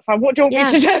fucking hurt. So what do you want me Yeah.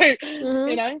 to do? Mm-hmm.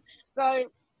 You know? So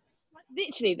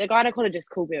literally, the gynecologist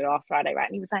called me last Friday, right?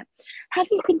 And he was like, "Have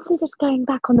you considered going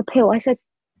back on the pill?" I said,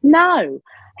 "No."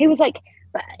 He was like,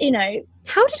 "But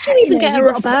How did you even get a you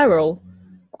got to, referral?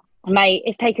 mate.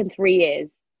 It's taken 3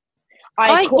 years.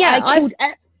 I yeah, I called.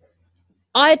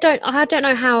 I don't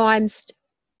know how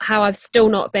how I've still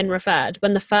not been referred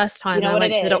when the first Do you time know I what it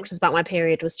went to the is? doctors about my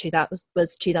period was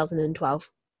 2012.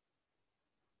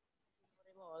 It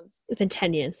was. It's been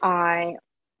 10 years. I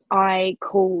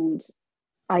called.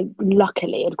 I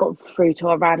luckily had got through to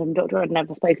a random doctor I'd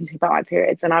never spoken to about my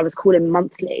periods, and I was calling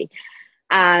monthly,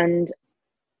 and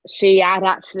she's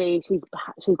got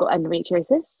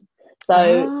endometriosis, so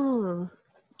Oh.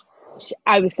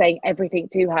 I was saying everything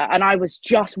to her, and I was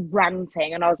just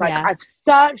ranting, and I was like, Yeah. I've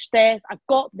searched this, I've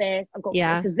got this, I've got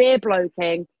Yeah. severe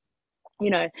bloating, you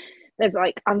know there's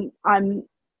like I'm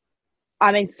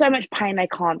in so much pain I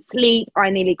can't sleep. I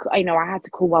nearly I had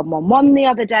to call 111 the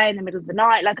other day in the middle of the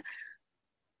night. Like,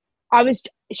 I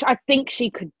think she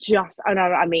could just, I know,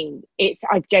 I mean,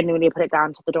 I genuinely put it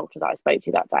down to the doctor that I spoke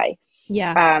to that day.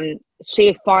 Yeah.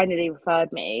 She finally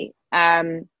referred me.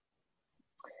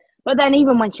 But then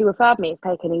even when she referred me, it's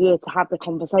taken a year to have the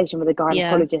conversation with a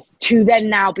Yeah. gynecologist to then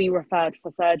now be referred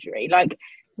for surgery. Like,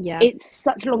 Yeah. it's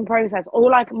such a long process. Or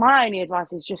like, my only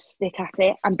advice is just stick at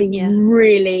it and be Yeah.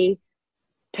 really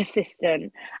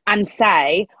persistent and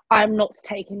say, I'm not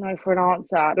taking no for an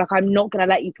answer. Like, I'm not going to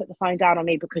let you put the phone down on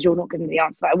me because you're not giving me the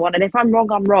answer that I want. And if I'm wrong,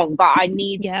 I'm wrong. But I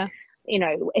need, Yeah.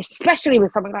 especially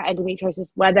with something like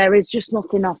endometriosis, where there is just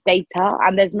not enough data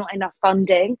and there's not enough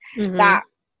funding, Mm-hmm. that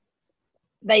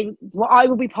I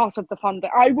will be part of the funding.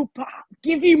 I will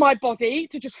give you my body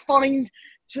to just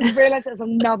realize there's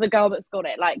another girl that's got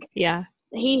it. Like, Yeah.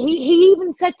 he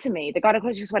even said to me, the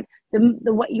gynecologist went,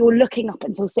 the way you're looking up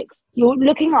until you're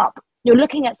looking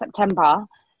at September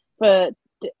for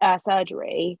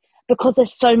surgery because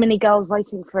there's so many girls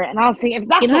waiting for it. And I was thinking, if You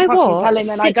that's not know fucking what? telling,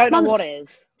 then I Six don't know what months. is.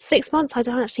 6 months, I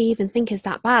don't actually even think is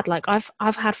that bad. Like I've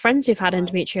had friends who've had No.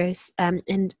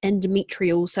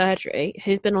 endometrial surgery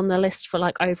who've been on the list for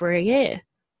like over a year.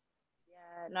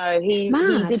 Yeah, no, It's he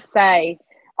mad. did say.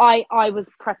 I was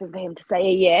prepping for him to say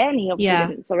a year, and he obviously Yeah.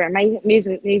 didn't. Sorry, I'm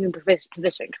moving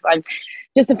position because I'm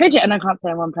just a fidget and I can't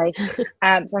stay in one place. So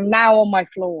I'm now on my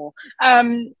floor.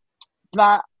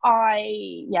 But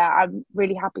I'm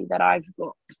really happy that I've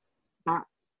got that. I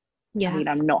Yeah. mean,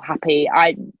 I'm not happy.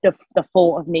 The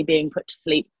thought of me being put to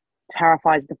sleep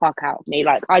terrifies the fuck out of me.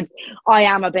 Like, I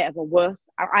am a bit of a wuss.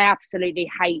 I absolutely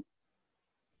hate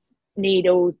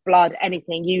needles, blood,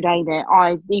 anything, you name it.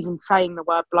 I even saying the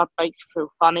word blood makes me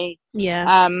feel funny. Yeah.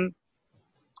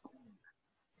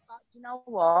 But you know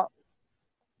what?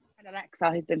 I had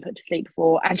Alexa, who's been put to sleep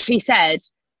before, and she said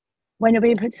when you're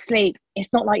being put to sleep,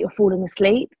 it's not like you're falling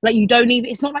asleep. Like you don't even,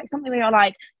 it's not like something that you're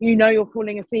like, you know, you're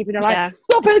falling asleep and you're like,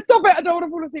 stop it, I don't want to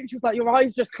fall asleep. She was like, your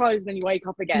eyes just close and then you wake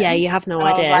up again. Yeah, you have no and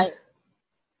idea. I was like,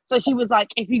 so she was like,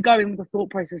 if you go in with the thought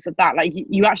process of that, like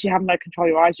you actually have no control,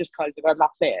 your eyes just close and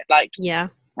that's it. Like, yeah.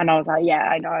 And I was like, yeah,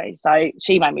 I know. So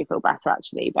she made me feel better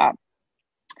actually, but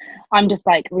I'm just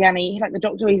like, Rhiannon, like the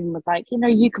doctor even was like, you know,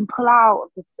 you can pull out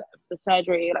of the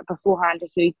surgery like beforehand if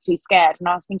you're too scared. And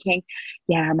I was thinking,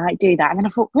 yeah, I might do that. And then I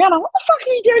thought, Rhiannon, what the fuck are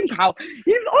you doing, pal?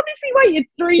 You've honestly waited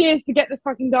 3 years to get this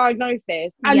fucking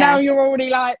diagnosis. And now you're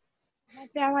already like,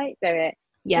 yeah, I might do it.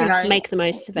 Yeah, you know, make the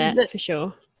most of it for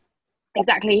sure.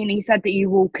 Exactly. And he said that you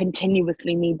will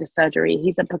continuously need the surgery.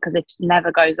 He said because it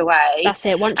never goes away. That's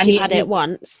it. Once you've had it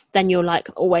once, then you're like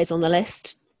always on the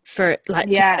list for like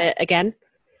to get it again.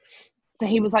 So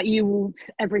he was like, you will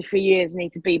every 3 years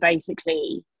need to be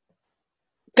basically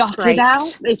gutted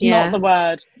out. It's not the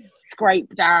word,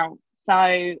 scraped out. So,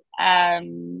 you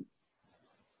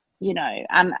know,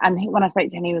 and when I spoke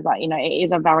to him, he was like, you know, it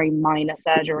is a very minor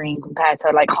surgery compared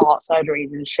to like heart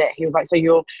surgeries and shit. He was like,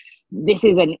 so this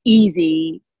is an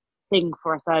easy thing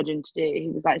for a surgeon to do.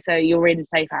 He was like, so you're in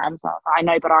safe hands. So I was like, I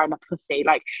know, but I'm a pussy.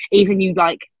 Like, even you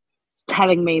like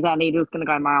telling me that a needle's going to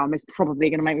go in my arm is probably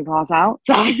going to make me pass out.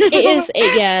 So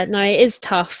it is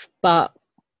tough, but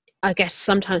I guess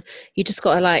sometimes you just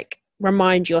got to like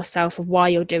remind yourself of why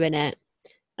you're doing it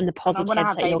and the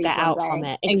positives that you'll get out from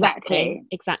it. Exactly.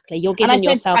 You're giving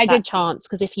yourself that chance,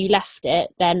 because if you left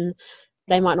it, then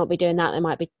they might not be doing that. They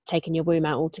might be taking your womb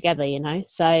out altogether, you know.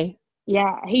 So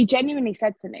yeah, he genuinely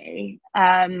said to me,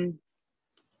 I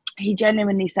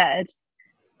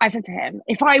said to him,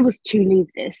 if I was to leave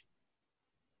this,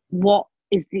 what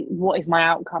is my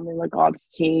outcome in regards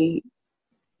to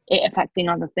it affecting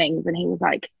other things? And he was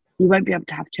like, you won't be able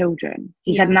to have children.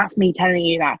 He said, and that's me telling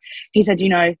you that. He said, you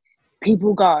know,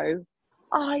 people go,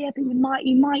 oh yeah, but you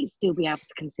might still be able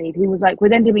to conceive. He was like,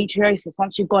 with endometriosis,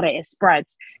 once you've got it, it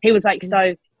spreads. He was like,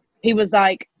 so he was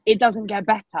like, it doesn't get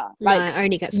better. Like, no, it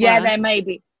only gets worse. Yeah, there may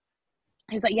be.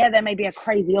 He was like, yeah, there may be a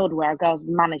crazy odd where a girl's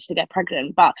managed to get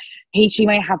pregnant, but she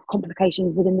may have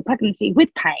complications within the pregnancy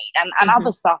with pain and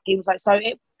other stuff. He was like,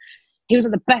 he was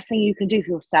like, the best thing you can do for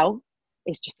yourself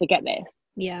is just to get this.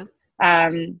 Yeah.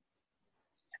 And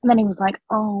then he was like,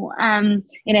 you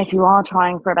know, if you are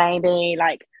trying for a baby,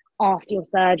 like after your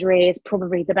surgery, it's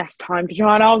probably the best time to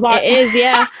try. And I was like, it is,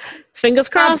 yeah. Fingers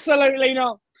crossed. Absolutely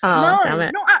not. Oh, no, damn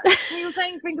it. He was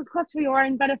saying fingers crossed for your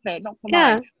own benefit, not for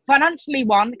mine. Financially,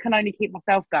 one, can only keep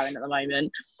myself going at the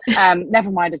moment. Never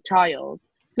mind a child.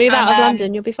 Move out of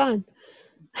London, you'll be fine.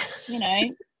 You know.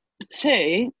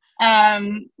 Two,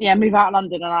 move out of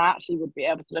London and I actually would be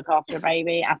able to look after a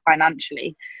baby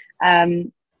financially.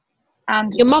 And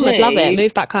your mum would love it.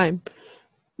 Move back home.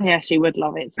 Yeah, she would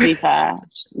love it, to be fair.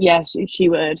 Yeah, she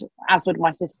would, as would my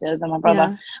sisters and my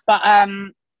brother. But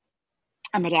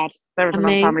and my dad. There was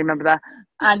another family member there.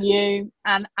 And you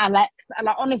and Alex and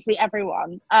like honestly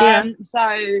everyone.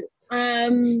 So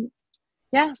that'd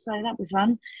be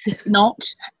fun. Not.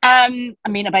 I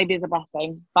mean, a baby is a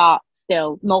blessing, but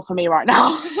still not for me right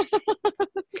now.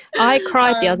 I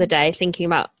cried the other day thinking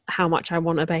about how much I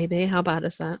want a baby. How bad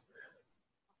is that?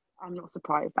 I'm not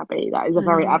surprised, Abby. That is a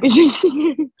very Abby thing to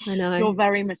do. I know. You're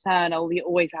very maternal. You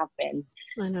always have been.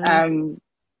 I know.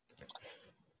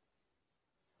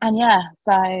 And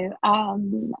so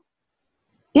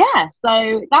that's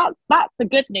the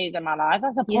good news in my life.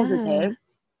 That's a positive.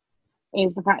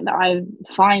 Is the fact that I've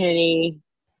finally,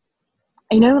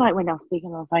 you know, like when I was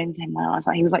speaking on the phone to him,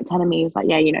 he was like telling me, he was like,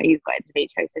 yeah, you know, you've got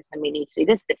endometriosis and we need to do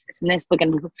this, and this.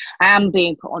 I am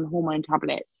being put on hormone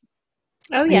tablets.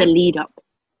 Oh yeah. In the lead up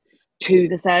to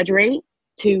the surgery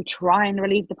to try and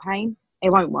relieve the pain.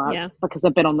 It won't work because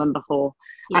I've been on them before,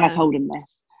 and I told him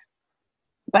this.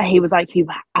 But he was like,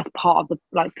 as part of the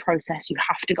like process, you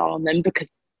have to go on them because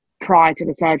prior to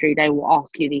the surgery, they will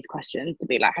ask you these questions to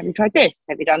be like, have you tried this?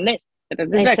 Have you done this?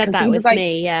 They said that with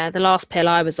me, the last pill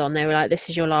I was on, they were like, this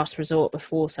is your last resort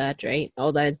before surgery.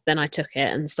 Although then I took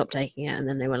it and stopped taking it, and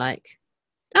then they were like,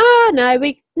 no,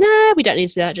 we don't need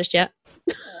to do that just yet.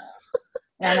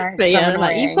 Yeah, but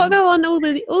like, you've got to go on all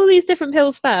these different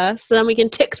pills first, so then we can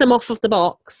tick them off of the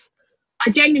box. I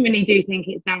genuinely do think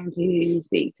it's down to who you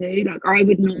speak to. Like, I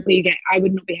would not be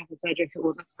having surgery if it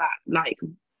wasn't for that, like,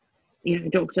 you know,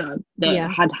 doctor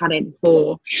that had it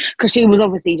before, because she was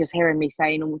obviously just hearing me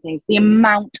saying all the things. The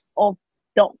amount of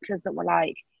doctors that were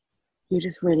like, you're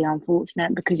just really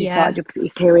unfortunate because you started your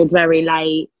period very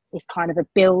late. It's kind of a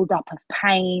build up of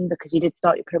pain because you did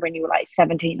start your period when you were like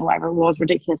 17 or whatever it was.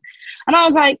 Ridiculous. And I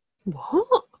was like,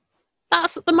 what?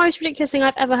 That's the most ridiculous thing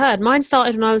I've ever heard. Mine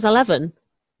started when I was 11.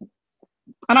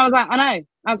 And I was like, I know.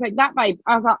 I was like, that babe.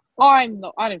 I was like, I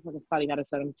don't fucking study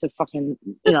medicine to fucking,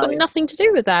 It's got nothing to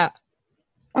do with that.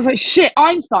 I was like, shit,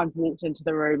 Einstein walked into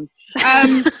the room.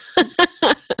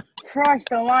 Christ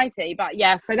almighty. But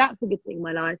yeah, so that's a good thing in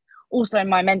my life. Also,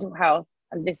 my mental health,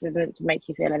 and this isn't to make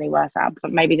you feel any worse, Ab,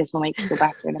 but maybe this will make you feel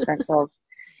better in a sense of,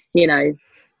 you know,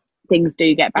 things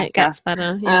do get better. It gets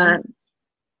better, yeah.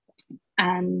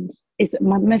 And it's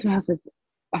my mental health is,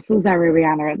 I feel very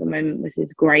Rihanna at the moment, which is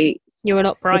great. You're a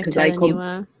lot brighter than you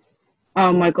were.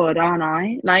 Oh my God, aren't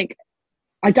I? Like,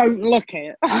 I don't look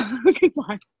it.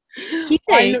 You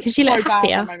do, because you look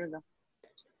happier.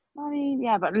 I mean,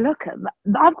 yeah, but look at that.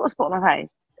 I've got a spot on my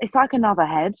face. It's like another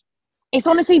head. It's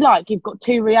honestly like you've got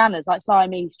two Rihannas, like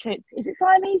Siamese twins. Is it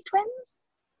Siamese twins?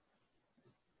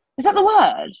 Is that the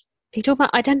word? Are you talking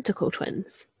about identical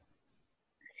twins?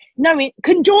 No,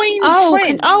 conjoined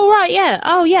twins. Right, yeah.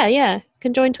 Oh, yeah.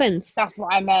 Conjoined twins. That's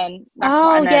what I meant.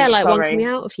 Yeah, like sorry. One coming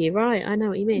out of you. Right, I know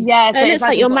what you mean. Yeah, so it looks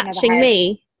like you're matching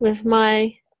me with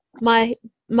my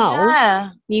mole.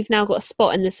 Yeah. You've now got a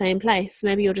spot in the same place.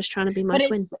 Maybe you're just trying to be my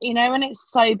twin. You know, when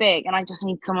it's so big and I just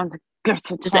need someone to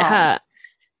gut it. Does it hurt?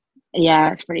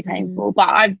 Yeah, it's pretty painful. But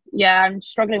I'm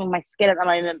struggling with my skin at the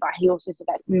moment. But he also said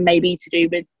that's maybe to do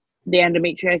with the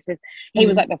endometriosis. He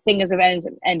was like, the thing is with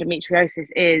endometriosis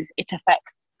is it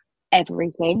affects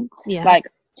everything. Yeah. Like,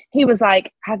 he was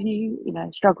like, have you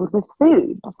struggled with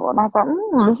food before? And I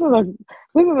was like,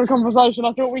 this is a conversation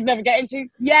I thought we'd never get into.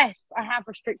 Yes, I have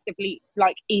restrictively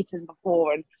like eaten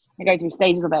before, and I go through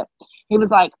stages of it. He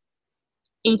was like,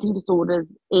 eating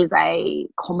disorders is a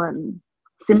common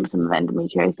symptom of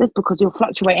endometriosis because you're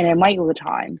fluctuating in weight all the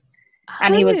time.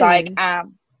 And he was like,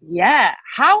 yeah,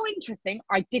 how interesting.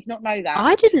 I did not know that.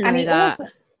 I didn't know that. Also,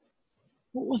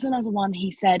 what was another one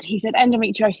he said? He said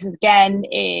endometriosis, again,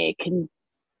 it can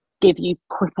give you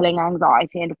crippling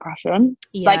anxiety and depression.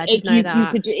 Yeah, I didn't know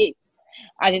that.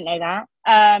 I didn't know that.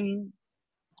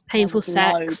 Painful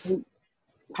sex.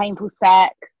 Painful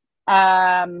sex.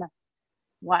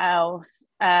 What else?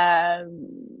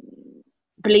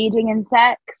 Bleeding in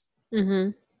sex.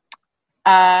 What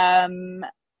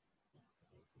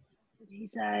did he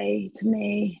say to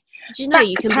me? Do you know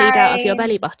you can bleed out of your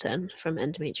belly button from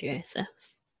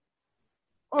endometriosis?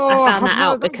 I found that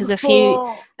out because a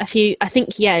few, I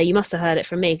think, you must have heard it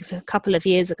from me, because a couple of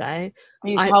years ago,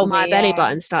 my belly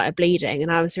button started bleeding and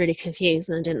I was really confused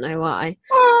and I didn't know why.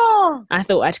 I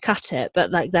thought I'd cut it,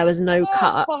 but like there was no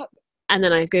cut. And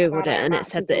then I Googled it and it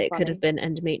said that it could have been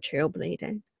endometrial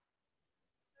bleeding.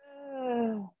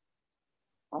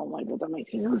 Oh my God, that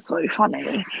makes me feel so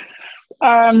funny.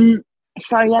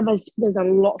 So yeah, there's a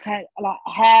lot of like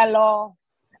hair loss.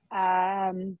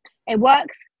 It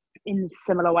works in a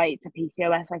similar way to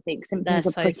PCOS, I think. Symptoms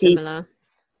are pretty similar.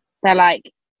 They're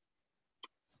like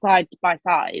side by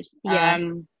side. Yeah.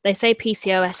 They say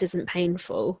PCOS isn't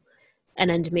painful and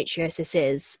endometriosis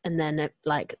is, and then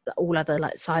like all other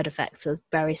like side effects are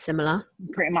very similar.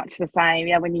 Pretty much the same.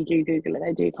 Yeah, when you do Google it,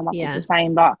 they do come up as the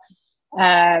same. But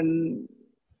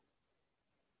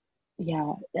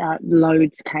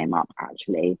loads came up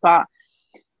actually. But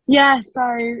yeah, so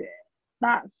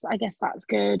I guess that's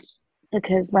good,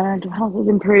 because my mental health has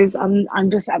improved. I'm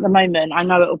just at the moment, I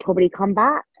know it'll probably come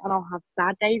back and I'll have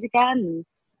bad days again.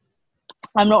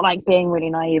 I'm not like being really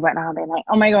naive right now, being like,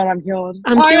 oh my God, I'm cured.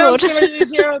 I'm cured.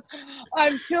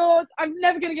 I'm cured. I'm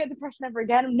never going to get depression ever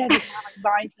again. I'm never going to have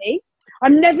anxiety.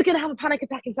 I'm never going to have a panic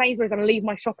attack in Sainsbury's and leave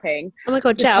my shopping. Oh my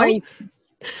God, Joe.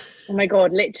 Oh my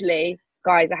God, literally.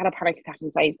 Guys, I had a panic attack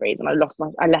in Sainsbury's and I left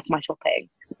my shopping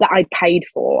that I'd paid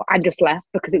for and just left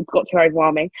because it got too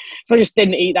overwhelming. So I just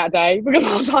didn't eat that day because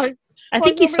I was like, I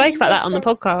think you spoke about that on the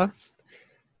podcast.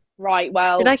 Right,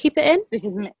 well. Did I keep it in? This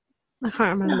is me. I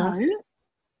can't remember. No.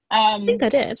 I think I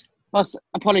did. Well,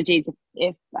 apologies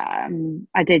if I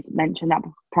did mention that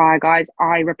prior, guys.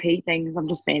 I repeat things. I'm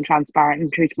just being transparent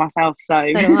and true to myself. So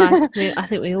do I. I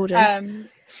think we all do. I'm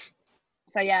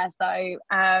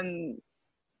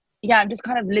just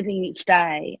kind of living each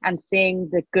day and seeing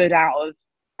the good out of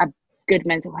a good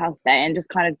mental health day, and just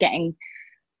kind of getting.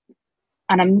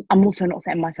 And I'm also not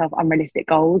setting myself unrealistic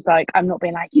goals. Like, I'm not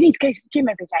being like, you need to go to the gym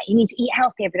every day. You need to eat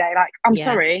healthy every day. Like, I'm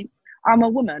sorry. I'm a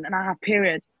woman and I have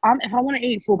periods. If I want to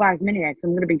eat 4 bags of mini eggs, I'm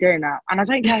going to be doing that. And I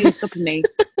don't care who's stopping me,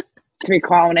 to be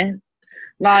quite honest.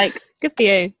 Like, good for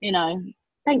you.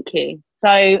 Thank you.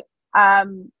 So,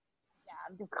 I'm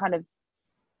just kind of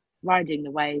riding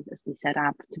the wave, as we said,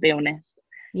 Ab, to be honest.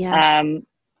 Yeah.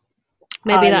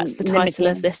 Maybe that's the title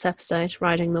of this episode,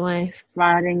 Riding the Wave.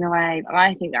 Riding the Wave.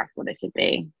 I think that's what it should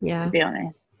be, to be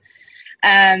honest.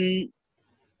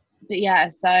 But yeah,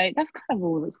 so that's kind of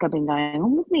all that's been going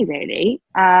on with me, really.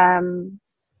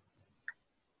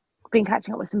 been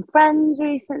catching up with some friends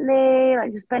recently,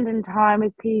 like just spending time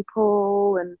with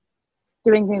people and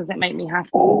doing things that make me happy,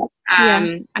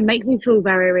 and make me feel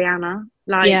very Rihanna.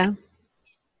 Like,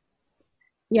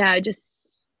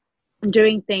 just I'm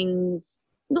doing things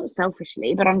not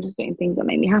selfishly, but I'm just doing things that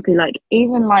make me happy. Like,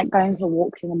 even like going for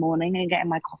walks in the morning and getting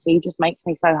my coffee just makes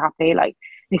me so happy. Like,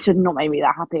 it should not make me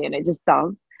that happy, and it just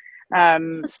does.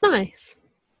 That's nice.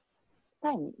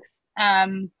 Thanks.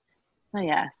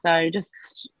 So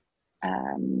just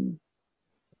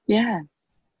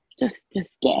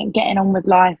just getting on with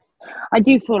life. I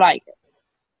do feel like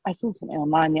I saw something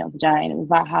online the other day, and it was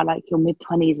about how like your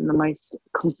mid-20s are the most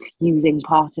confusing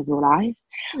part of your life,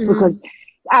 because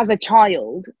as a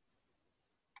child,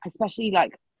 especially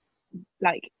like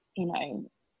you know,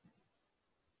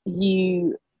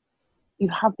 you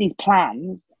have these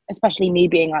plans, especially me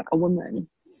being like a woman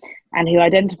and who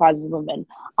identifies as a woman.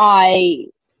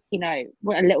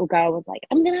 When a little girl was like,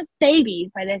 I'm gonna have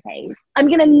babies by this age, I'm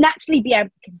gonna naturally be able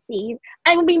to conceive,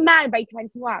 I'm gonna be married by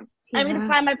 21, I'm gonna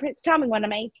find my Prince Charming when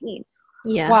I'm 18.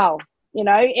 Well,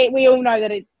 we all know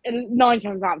that it 9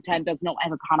 times out of 10 does not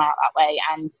ever pan out that way.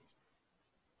 And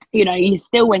you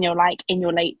still, when you're like in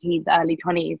your late teens, early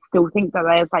 20s, still think that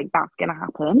there's like that's gonna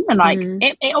happen, and like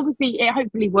it obviously, it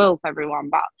hopefully will for everyone,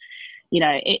 but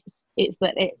it's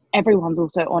that everyone's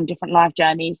also on different life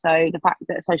journeys. So the fact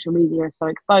that social media is so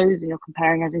exposed and you're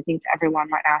comparing everything to everyone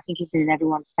right now, I think it's in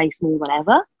everyone's face more than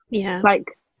ever. Like,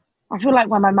 I feel like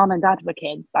when my mum and dad were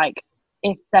kids, like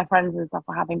if their friends and stuff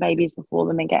were having babies before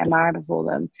them and getting married before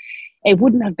them, it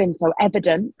wouldn't have been so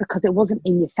evident because it wasn't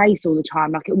in your face all the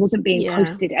time. Like, it wasn't being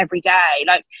posted every day.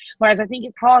 Like, whereas I think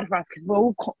it's hard for us because we're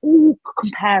all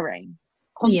comparing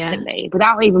constantly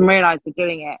without even realising we're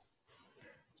doing it.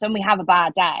 So when we have a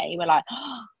bad day, we're like,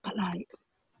 oh, but like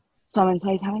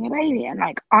so-and-so's having a baby, and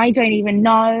like I don't even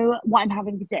know what I'm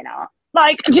having for dinner.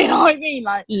 Like, do you know what I mean?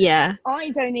 Like, I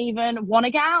don't even want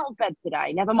to get out of bed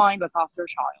today, never mind look after a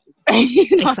child.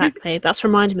 Exactly. That's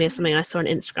reminded me of something I saw on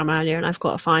Instagram earlier, and I've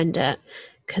got to find it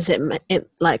because it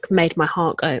like made my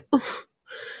heart go oof.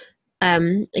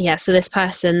 So this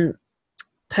person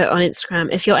put on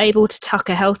Instagram, if you're able to tuck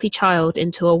a healthy child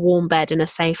into a warm bed in a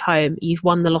safe home, you've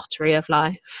won the lottery of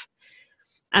life.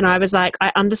 And I was like,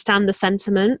 I understand the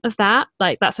sentiment of that.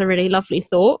 Like, that's a really lovely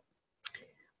thought.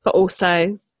 But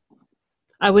also,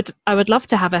 I would love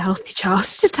to have a healthy child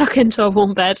to tuck into a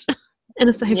warm bed in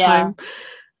a safe home.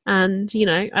 And,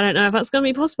 I don't know if that's going to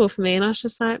be possible for me. And I was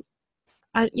just like,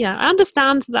 I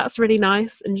understand that's really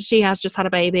nice. And she has just had a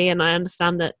baby, and I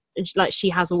understand that, like,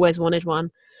 she has always wanted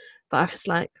one. But I was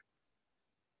like,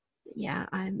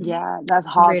 that's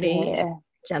hard really to hear.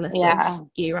 Jealous of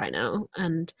you right now.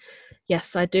 And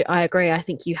yes, I agree. I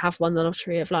think you have won the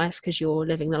lottery of life because you're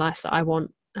living the life that I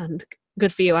want, and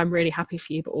good for you. I'm really happy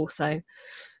for you, but also it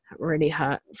really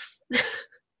hurts.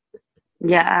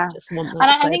 Just want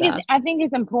that I think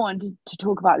it's important to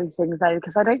talk about these things though,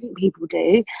 because I don't think people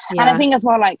do. And I think as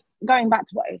well, like going back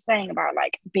to what I was saying about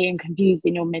like being confused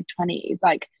in your mid-20s,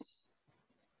 like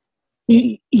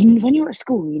when you're at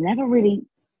school, you're never really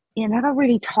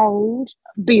told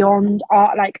beyond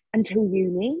art, like until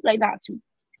uni. Like, that's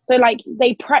so like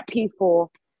they prep you for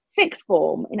sixth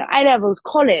form, A levels,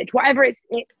 college, whatever it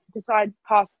decide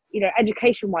past,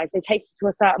 education wise, they take you to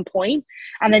a certain point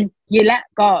and then you let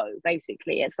go.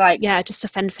 Basically, it's like just to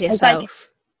fend for yourself. Like,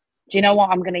 do you know what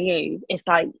I'm going to use? It's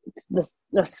like the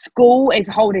school is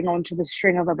holding on to the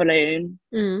string of a balloon,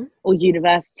 or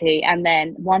university, and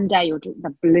then one day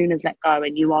the balloon is let go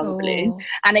and you are the balloon,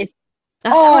 and that's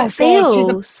how it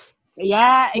feels.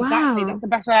 Exactly. Wow. That's the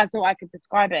best way I thought I could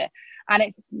describe it. And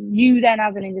it's you then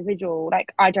as an individual.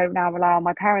 Like, I don't now rely on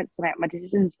my parents to make my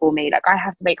decisions for me. Like, I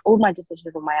have to make all my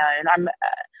decisions on my own. I'm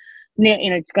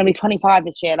it's going to be 25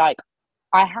 this year. Like,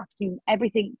 I have to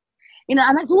everything,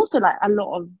 and that's also like a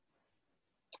lot of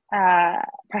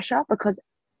pressure, because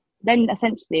then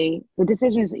essentially the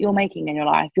decisions that you're making in your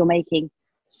life, you're making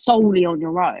solely on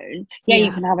your own.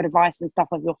 You can have advice and stuff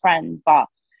with your friends, but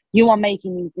you are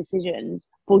making these decisions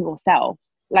for yourself.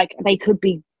 Like, they could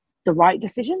be the right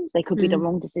decisions, they could be the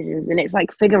wrong decisions, and it's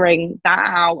like figuring that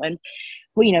out. And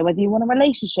whether you want a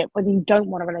relationship, whether you don't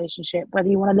want a relationship, whether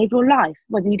you want to live your life,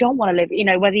 whether you don't want to live,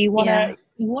 whether you want to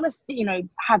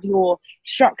have your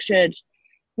structured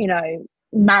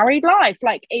married life.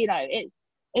 Like,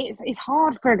 it's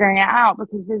hard figuring it out,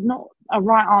 because there's not a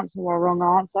right answer or a wrong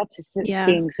answer to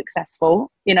being successful.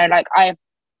 Like,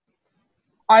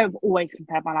 I've always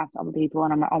compared my life to other people,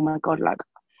 and I'm like, oh my god, like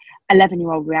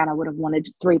 11-year-old Rihanna would have wanted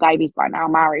 3 babies by now,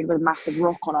 married with a massive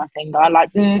rock on her finger. Like,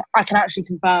 I can actually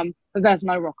confirm that there's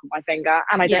no rock on my finger,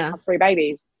 and I don't have 3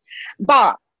 babies.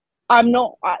 But I'm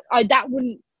not. I that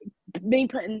wouldn't me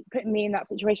putting me in that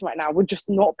situation right now would just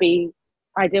not be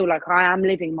ideal. Like, I am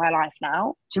living my life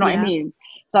now. Do you know what I mean?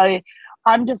 So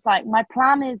I'm just like, my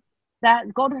plan is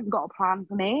that God has got a plan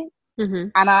for me,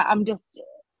 and I'm just,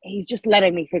 he's just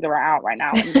letting me figure it out right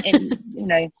now, and you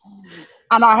know,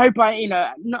 and I hope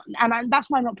that's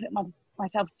why I'm not putting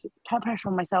myself to put pressure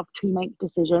on myself to make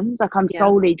decisions. Like, I'm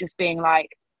solely just being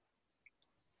like,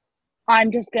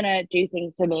 I'm just gonna do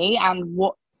things to me, and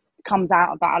what comes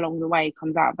out of that along the way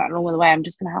comes out of that along the way. I'm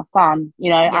just gonna have fun,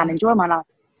 and enjoy my life.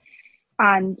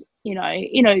 And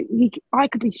I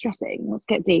could be stressing. Let's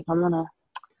get deep.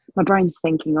 My brain's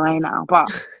thinking away now, but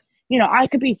I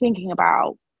could be thinking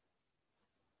about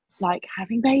like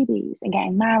having babies and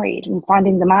getting married and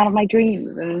finding the man of my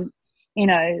dreams, and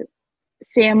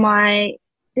seeing my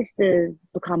sisters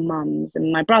become mums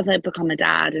and my brother become a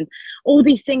dad, and all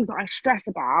these things that I stress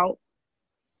about.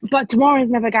 But tomorrow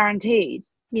is never guaranteed.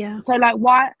 So like,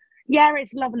 why? Yeah,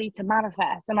 it's lovely to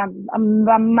manifest, and I'm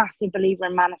a massive believer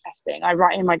in manifesting. I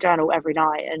write in my journal every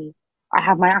night, and I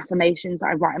have my affirmations that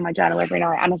I write in my journal every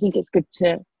night, and I think it's good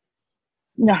to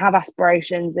have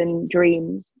aspirations and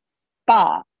dreams,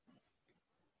 but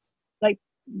like,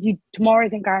 tomorrow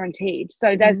isn't guaranteed.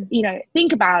 So there's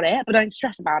think about it, but don't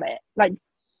stress about it. Like,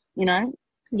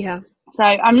 so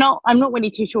I'm not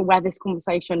really too sure where this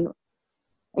conversation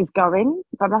is going,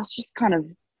 but that's just kind of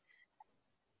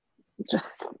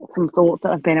just some thoughts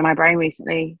that have been in my brain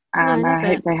recently, and I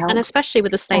hope they help. And especially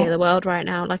with the state of the world right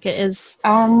now, like, it is,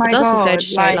 oh my it does God, just go to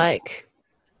show, like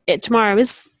tomorrow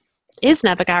is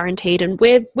never guaranteed, and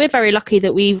we're very lucky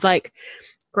that we've like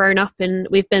grown up and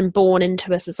we've been born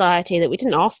into a society that we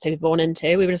didn't ask to be born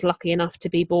into. We were just lucky enough to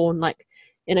be born like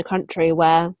in a country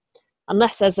where,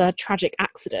 unless there's a tragic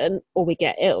accident or we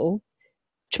get ill,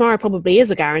 tomorrow probably is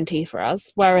a guarantee for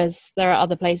us, whereas there are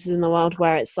other places in the world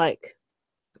where it's like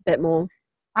a bit more.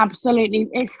 Absolutely,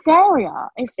 it's scarier.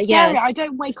 I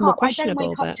don't wake up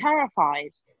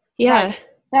terrified. Like,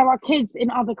 there are kids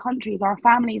in other countries, there are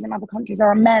families in other countries, there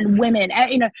are men, women,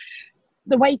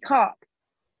 they wake up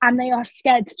and they are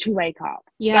scared to wake up.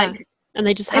 Like, and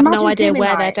they just have no idea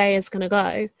where their day is going to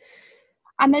go.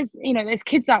 And there's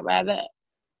kids out there that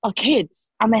are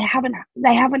kids, and they haven't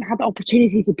had the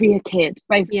opportunity to be a kid.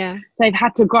 They've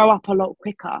had to grow up a lot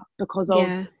quicker because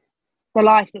of the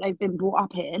life that they've been brought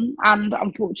up in, and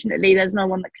unfortunately there's no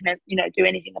one that can do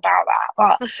anything about that.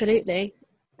 But absolutely.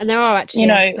 And there are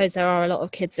actually, I suppose there are a lot of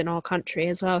kids in our country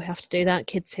as well who have to do that.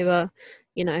 Kids who are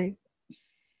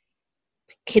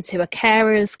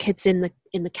carers, kids in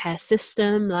the care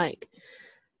system, like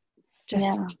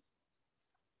just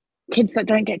kids that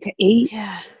don't get to eat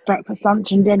breakfast,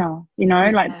 lunch and dinner,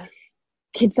 like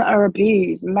kids that are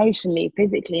abused emotionally,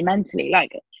 physically, mentally,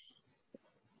 like,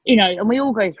 and we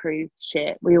all go through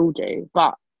shit, we all do,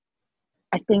 but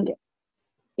I think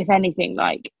if anything,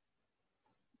 like,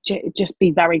 just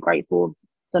be very grateful of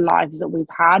the lives that we've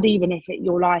had, even if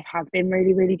your life has been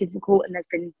really, really difficult, and there's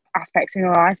been aspects in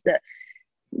your life that,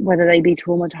 whether they be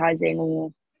traumatizing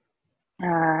or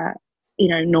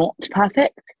not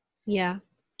perfect,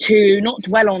 to not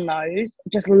dwell on those,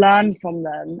 just learn from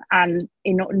them, and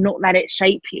not let it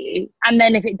shape you. And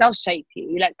then if it does shape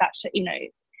you, like, that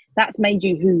that's made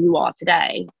you who you are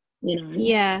today,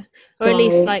 or at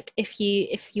least, like, if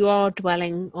you are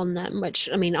dwelling on them, which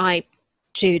I mean, I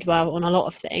do dwell on a lot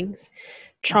of things,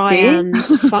 try and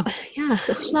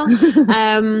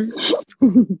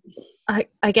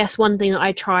I guess one thing that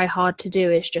I try hard to do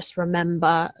is just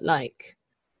remember, like,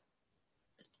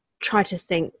 try to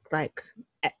think, like,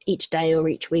 each day or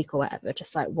each week or whatever,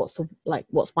 just like, what's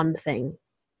one thing,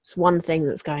 it's one thing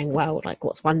that's going well, like,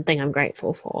 what's one thing I'm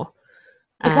grateful for.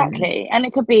 Exactly. And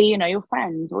it could be, your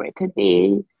friends, or it could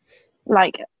be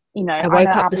like, I woke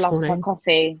up this morning.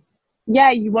 Coffee. Yeah,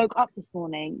 you woke up this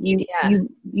morning.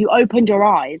 You opened your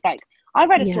eyes. Like, I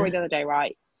read a story the other day,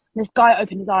 right? This guy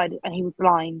opened his eye and he was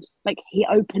blind. Like, he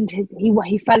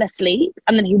fell asleep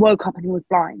and then he woke up and he was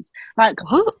blind. Like,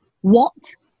 what?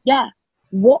 Yeah.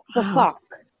 What the fuck?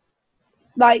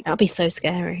 Like, that'd be so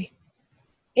scary.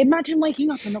 Imagine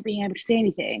waking up and not being able to see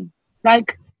anything.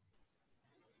 Like,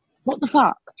 what the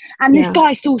fuck? And this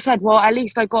guy still said, well, at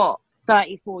least I got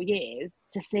 34 years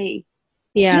to see.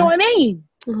 Do you know what I mean?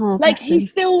 Like, he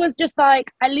still was just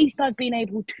like, at least I've been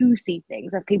able to see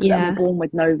things, as people that were born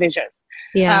with no vision.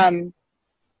 So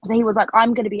he was like,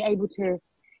 I'm going to be able to,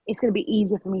 it's going to be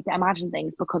easier for me to imagine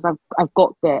things because I've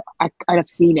got I've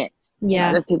seen it.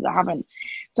 There's people that haven't.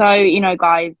 So,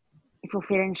 guys, if you're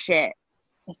feeling shit,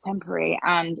 it's temporary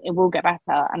and it will get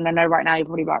better. And I know right now you're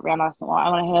probably like, Rihanna, that's not what I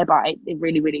want to hear, but it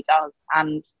really, really does.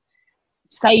 And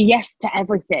say yes to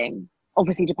everything.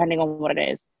 obviously depending on what it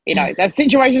is, there's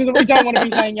situations that we don't want to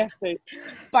be saying yes to,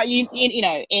 but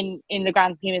in the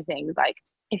grand scheme of things, like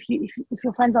if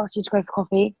your friends ask you to go for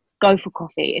coffee, go for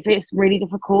coffee. If it's really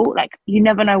difficult, like you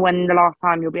never know when the last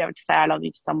time you'll be able to say I love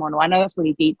you to someone. Or I know that's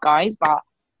really deep, guys, but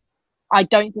I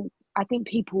think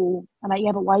people are like,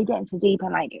 yeah, but why are you getting so deep?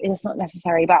 And like, it's not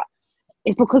necessary, but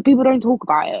it's because people don't talk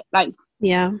about it. Like,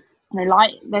 yeah,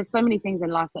 like there's so many things in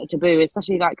life that are taboo,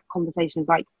 especially like conversations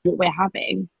like what we're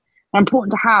having. They're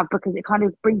important to have because it kind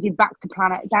of brings you back to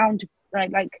planet down to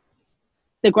like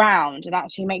the ground, and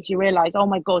actually makes you realize, oh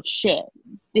my god, shit,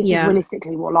 this is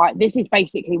realistically this is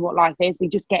basically what life is. We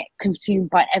just get consumed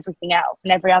by everything else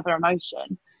and every other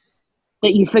emotion,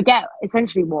 that you forget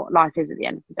essentially what life is at the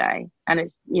end of the day, and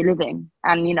it's you're living,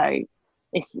 and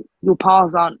it's your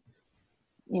paths aren't,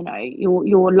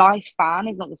 your lifespan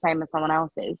is not the same as someone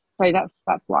else's. So that's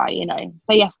why,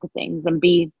 say yes to things and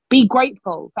be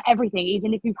grateful for everything,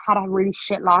 even if you've had a really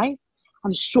shit life.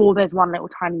 I'm sure there's one little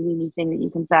tiny weeny thing that you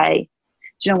can say,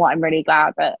 do you know what, I'm really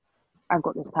glad that I've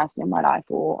got this person in my life,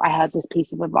 or I heard this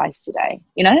piece of advice today,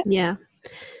 Yeah.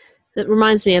 It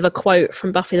reminds me of a quote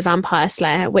from Buffy the Vampire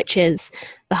Slayer, which is,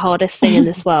 the hardest thing in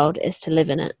this world is to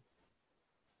live in it.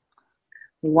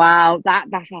 Wow,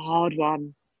 that's a hard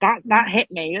one. That hit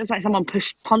me. It was like someone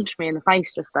punched me in the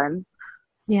face just then.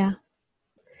 Yeah.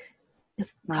 The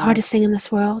hardest thing in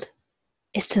this world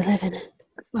is to live in it.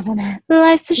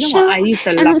 Life's a show, I used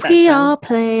to love and that we song. all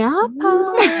play our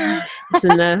part. It's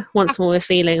in the Once More We're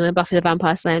Feeling, the Buffy the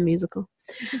Vampire Slayer musical.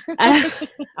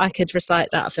 I could recite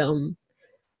that film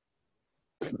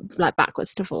like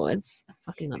backwards to forwards. I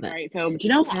fucking love it. Great film. Do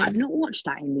you know what? I've not watched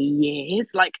that in years.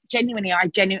 Like genuinely, I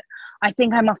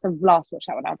think I must have last watched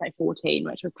that when I was like 14,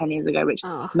 which was 10 years ago, which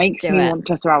makes me want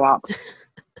to throw up.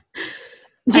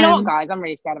 Do you know what, guys? I'm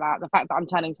really scared about the fact that I'm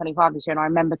turning 25 this year, and I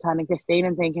remember turning 15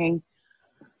 and thinking,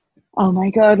 oh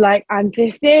my god, like I'm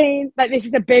 15, like this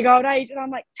is a big old age, and I'm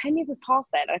like 10 years has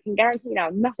passed then. I can guarantee you now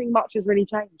nothing much has really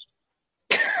changed.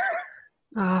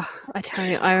 Oh, I tell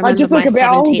you, I remember my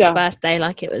 17th birthday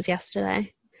like it was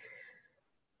yesterday.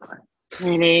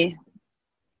 Really?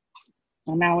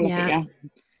 And now look at you.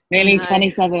 Nearly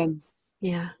 27.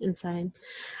 Yeah, insane.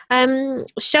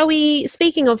 Shall we,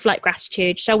 speaking of like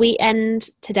gratitude, shall we end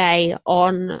today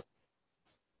on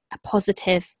a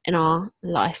positive in our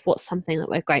life? What's something that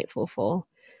we're grateful for?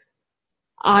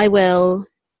 I will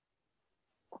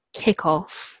kick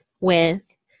off with,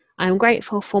 I'm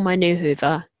grateful for my new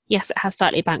Hoover. Yes, it has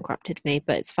slightly bankrupted me,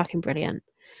 but it's fucking brilliant.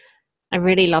 I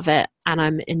really love it and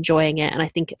I'm enjoying it, and I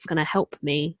think it's going to help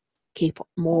me keep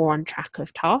more on track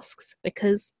of tasks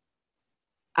because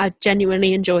I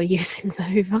genuinely enjoy using the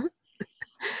Hoover.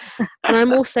 And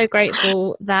I'm also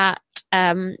grateful that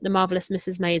The Marvelous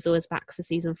Mrs. Maisel is back for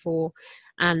season 4,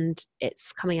 and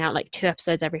it's coming out like 2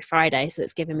 episodes every Friday, so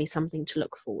it's giving me something to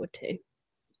look forward to.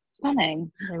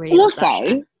 Stunning. Really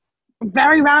also,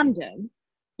 very random,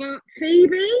 but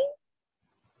Phoebe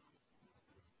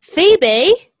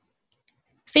Bridgers.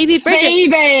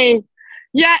 Phoebe!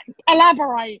 Yeah,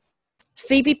 elaborate.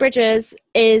 Phoebe Bridgers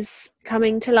is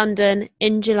coming to London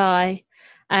in July.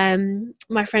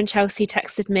 My friend Chelsea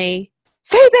texted me,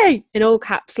 Phoebe, in all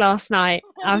caps last night.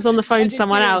 I was on the phone to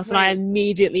someone else and I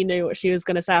immediately knew what she was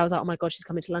going to say. I was like, oh my God, she's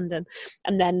coming to London.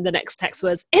 And then the next text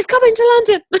was, it's coming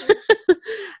to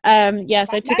London.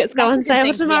 So tickets go on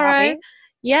sale tomorrow.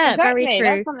 Yeah, exactly. Very true.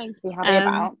 That's something to be happy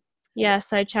about. Yeah,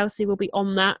 so Chelsea will be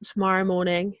on that tomorrow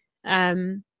morning.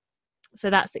 So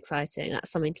that's exciting. That's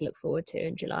something to look forward to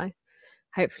in July.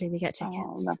 Hopefully we get tickets.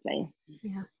 Oh, lovely.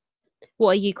 Yeah.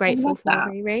 What are you grateful for,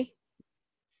 Riri?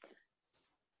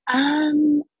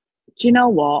 Do you know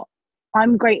what?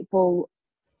 I'm grateful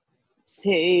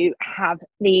to have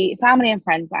the family and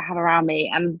friends that I have around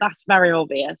me, and that's very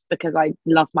obvious because I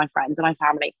love my friends and my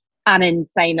family an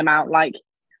insane amount, like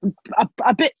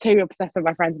a bit too obsessed with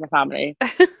my friends and my family,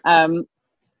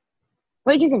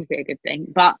 which is obviously a good thing,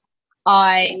 but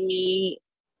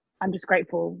I'm just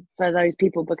grateful for those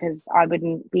people because I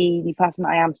wouldn't be the person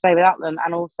that I am today without them.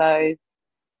 And also,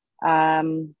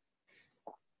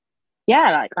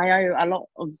 like I owe a lot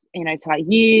of, to like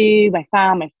you, my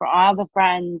family, for other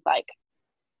friends, like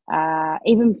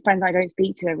even friends I don't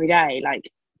speak to every day,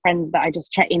 like friends that I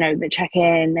just check, that check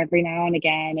in every now and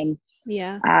again. And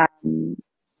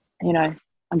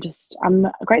I'm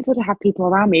grateful to have people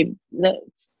around me that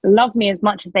love me as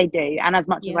much as they do and as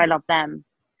much as I love them.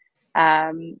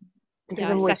 Because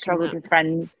I've always struggled with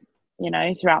friends,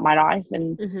 throughout my life,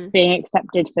 and being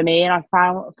accepted for me. And I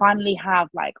finally have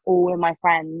like all of my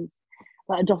friends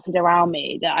that are dotted around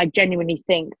me that I genuinely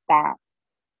think that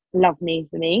love me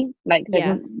for me. Like,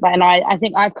 and I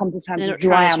think I've come to terms with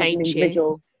who I am as an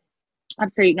individual.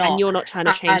 Absolutely not. And you're not trying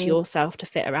to change And yourself to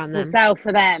fit around them. yourself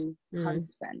for them, Mm.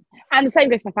 100%. And the same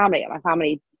goes for my family. My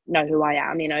family know who I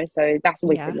am, you know, so that's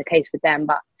always been the case with them.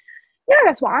 But yeah,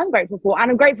 that's what I'm grateful for.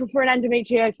 And I'm grateful for an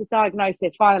endometriosis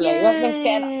diagnosis, finally.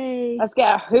 Let's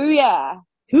get a hoo-yeah.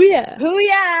 Hoo-yeah.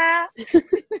 Hoo-yeah.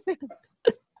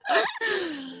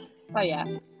 So yeah.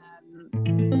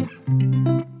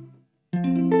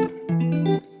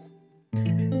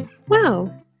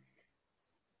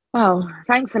 Well,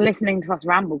 thanks for listening to us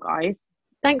ramble, guys.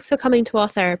 Thanks for coming to our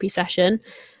therapy session.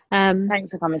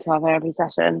 Thanks for coming to our therapy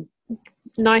session.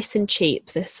 Nice and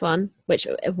cheap, this one, which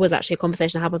was actually a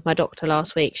conversation I had with my doctor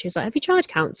last week. She was like, have you tried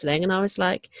counselling? And I was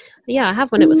like, yeah, I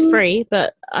have when it was free,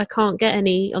 but I can't get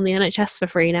any on the NHS for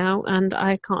free now, and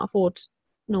I can't afford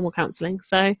normal counselling.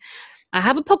 So I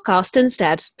have a podcast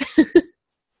instead.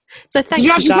 So thank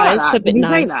you guys for Did you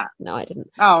say that? No, I didn't.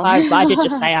 Oh, I did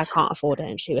just say I can't afford it,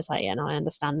 and she was like, "Yeah, no, I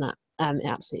understand that. It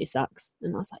absolutely sucks."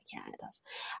 And I was like, "Yeah, it does."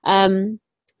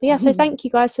 But yeah, so thank you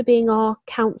guys for being our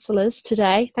counsellors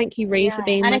today. Thank you, Ree, for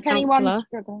being my counsellor.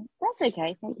 That's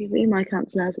okay. Thank you for being my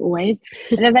counsellor as always.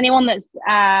 If there's anyone that's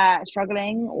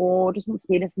struggling or just wants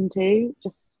to be listened to,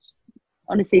 just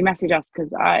honestly message us,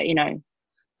 because you know,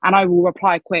 and I will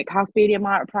reply quick. How speedy am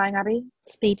I at replying, Abby?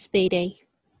 Speedy.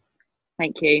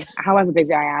 Thank you. However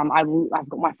busy I am, I've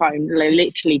got my phone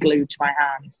literally glued to my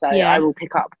hand, so I will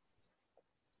pick up.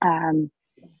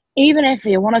 Even if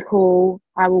you want to call,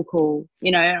 I will call.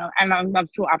 You know, and I'm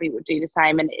sure Abby would do the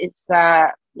same. And it's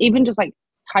even just like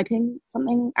typing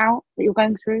something out that you're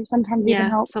going through sometimes even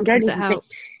helps. Sometimes it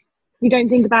helps. You don't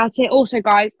think about it. Also,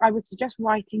 guys, I would suggest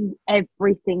writing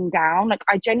everything down. Like,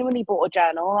 I genuinely bought a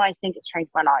journal. I think it's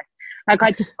changed my life.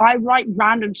 Like, I write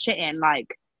random shit in.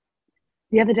 Like,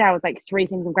 the other day I was like, 3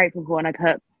 things I'm grateful for, and I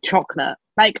put chocolate.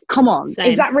 Like, come on.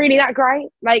 Same. Is that really that great?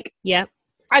 Like, yeah.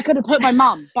 I could have put my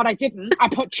mum, but I didn't. I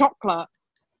put chocolate,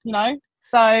 you know?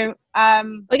 So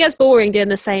it gets boring doing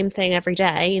the same thing every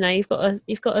day. You know, you've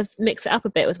got to mix it up a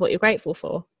bit with what you're grateful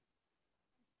for.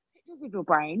 Pictures of your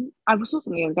brain. I saw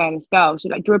something the other day, and this girl, she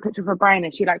like drew a picture of her brain,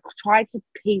 and she like tried to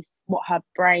piece what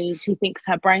she thinks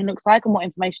her brain looks like and what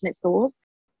information it stores.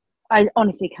 I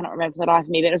honestly cannot remember the life of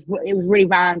me, but it was really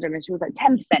random. And she was like,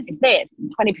 10% is this,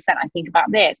 and 20% I think about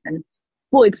this, and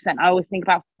 40% I always think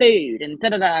about food, and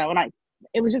da-da-da. And like,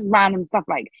 it was just random stuff,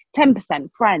 like 10%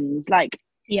 friends, like,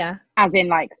 yeah, as in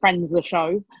like Friends the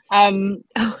show.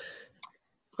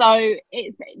 So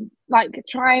it's like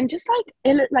trying just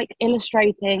like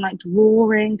illustrating, like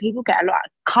drawing. People get a lot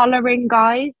of colouring,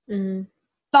 guys.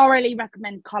 Thoroughly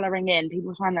recommend colouring in.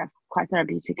 People find that quite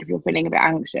therapeutic if you're feeling a bit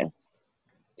anxious.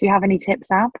 Do you have any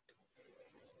tips, Ab?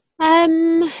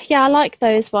 Yeah, I like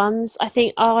those ones. I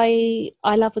think I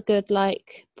love a good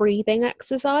like breathing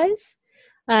exercise.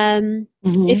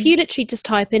 If you literally just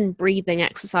type in breathing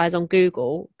exercise on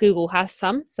Google has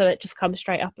some, so it just comes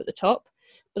straight up at the top.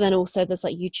 But then also there's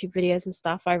like YouTube videos and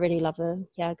stuff. I really love a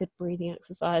good breathing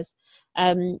exercise.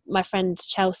 My friend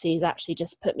Chelsea's actually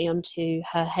just put me onto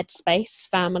her Headspace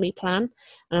family plan,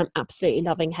 and I'm absolutely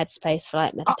loving Headspace for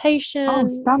like meditation,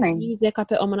 stunning music I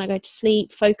put on when I go to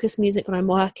sleep, focus music when I'm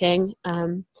working.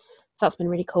 So that's been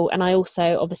really cool. And I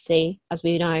also, obviously, as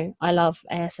we know, I love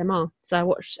ASMR. So I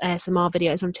watch ASMR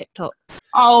videos on TikTok.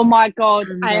 Oh my God,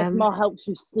 and, ASMR helps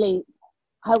you sleep.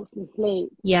 Helps me sleep.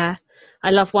 Yeah.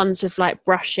 I love ones with like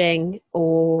brushing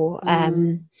or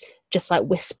just like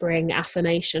whispering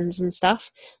affirmations and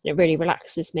stuff. It really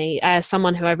relaxes me.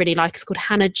 Someone who I really like is called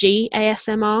Hannah G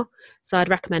ASMR. So I'd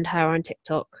recommend her on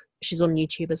TikTok. She's on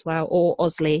YouTube as well. Or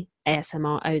Osley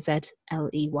ASMR,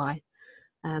 OZLEY.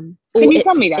 Can you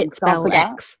send me them? It's Bell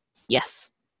X.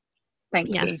 Yes. Thank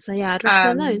you. So yeah, I'd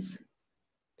recommend those.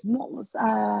 What was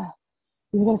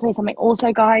you were going to say something.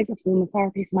 Also, guys, a form of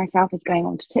therapy for myself is going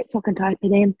on to TikTok and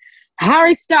typing in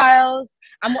Harry Styles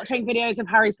and watching videos of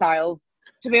Harry Styles,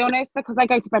 to be honest, because I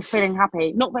go to bed feeling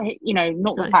happy. Not that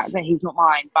not the fact that he's not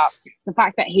mine, but the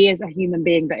fact that he is a human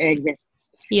being that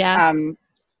exists. Yeah.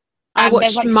 I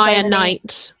watched Maya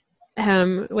Knight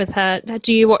with her.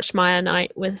 Do you watch Maya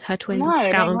Knight with her twins,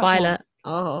 Scout and Violet?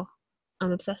 Oh,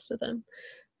 I'm obsessed with them.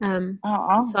 So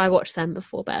I watch them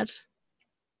before bed.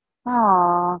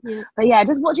 But yeah,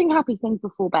 just watching happy things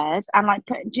before bed, and like,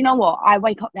 do you know what? I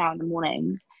wake up now in the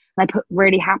mornings and I put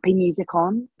really happy music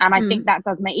on, and I think that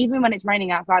does make, even when it's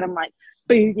raining outside, I'm like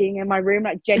boogieing in my room,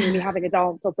 like genuinely having a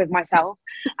dance off with myself,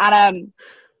 and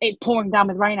it's pouring down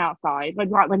with rain outside. But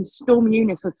like when Storm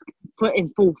Eunice was in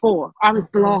full force, I was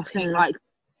blasting like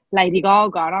Lady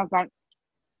Gaga, and I was like,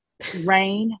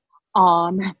 rain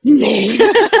on me.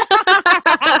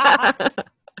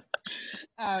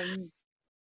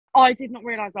 I did not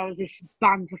realise I was this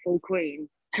banterful queen.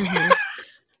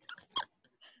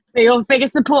 Be your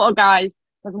biggest supporter, guys.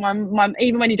 That's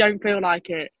even when you don't feel like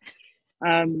it.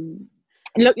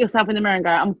 Look yourself in the mirror and go,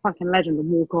 I'm a fucking legend, and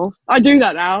walk off. I do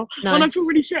that now. Nice. When I feel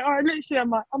really shit, I'm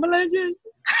like, I'm a legend.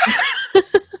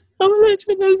 I'm a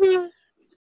legend as well.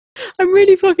 I'm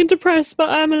really fucking depressed, but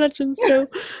I'm a legend still.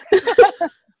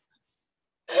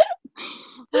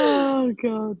 Oh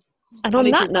god. And on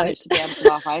that note, to be able to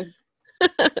laugh,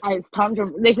 it's time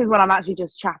to. This is when I'm actually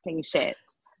just chatting shit.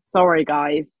 Sorry,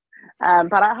 guys.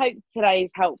 But I hope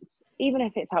today's helped. Even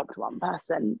if it's helped one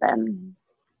person, then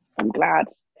I'm glad.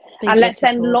 And let's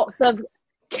send lots of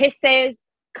kisses,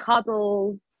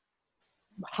 cuddles,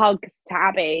 hugs to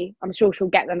Abby. I'm sure she'll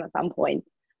get them at some point.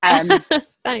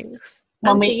 Thanks.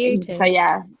 And to you too. So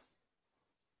yeah.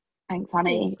 Thanks,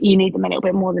 honey. You need them a little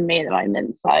bit more than me at the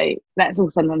moment. So let's all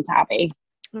send them to Abby.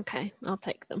 Okay, I'll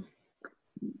take them.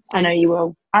 Thanks. I know you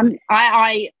will. I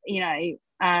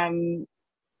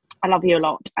love you a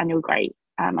lot, and you're great.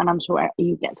 And I'm sure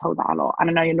you get told that a lot. And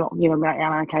I know you're not. You're like,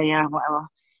 yeah, okay, yeah, whatever.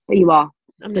 But you are.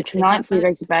 So tonight, before you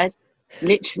go to bed,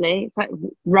 literally, it's like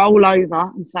roll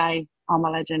over and say, "I'm a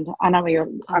legend." I know where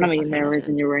your mirror is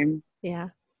in your room. Yeah,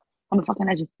 I'm a fucking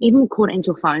legend. Even record it into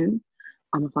your phone.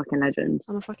 I'm a fucking legend.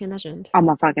 I'm a fucking legend. I'm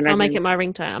a fucking legend. I'll make it my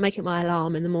ringtone. I'll make it my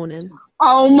alarm in the morning.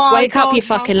 Oh my Wake God, up, you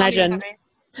fucking legend.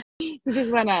 This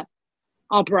is when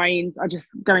our brains are just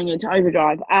going into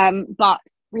overdrive. But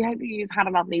we hope you've had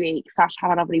a lovely week.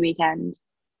 Have a lovely weekend.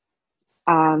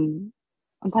 And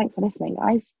thanks for listening,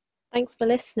 guys. Thanks for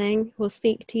listening. We'll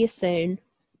speak to you soon.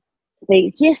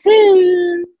 Speak to you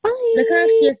soon. Bye. Look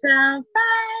after yourself.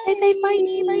 Bye. Stay safe.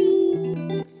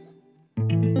 Bye.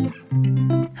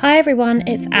 Hi everyone,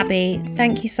 it's Abby.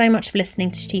 Thank you so much for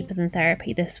listening to Cheaper Than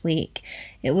Therapy this week.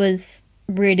 It was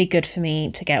really good for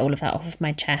me to get all of that off of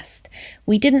my chest.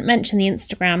 We didn't mention the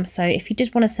Instagram, so if you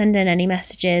did want to send in any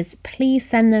messages, please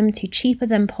send them to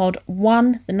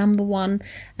cheaperthanpod1, the number 1,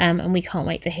 and we can't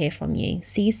wait to hear from you.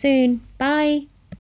 See you soon. Bye.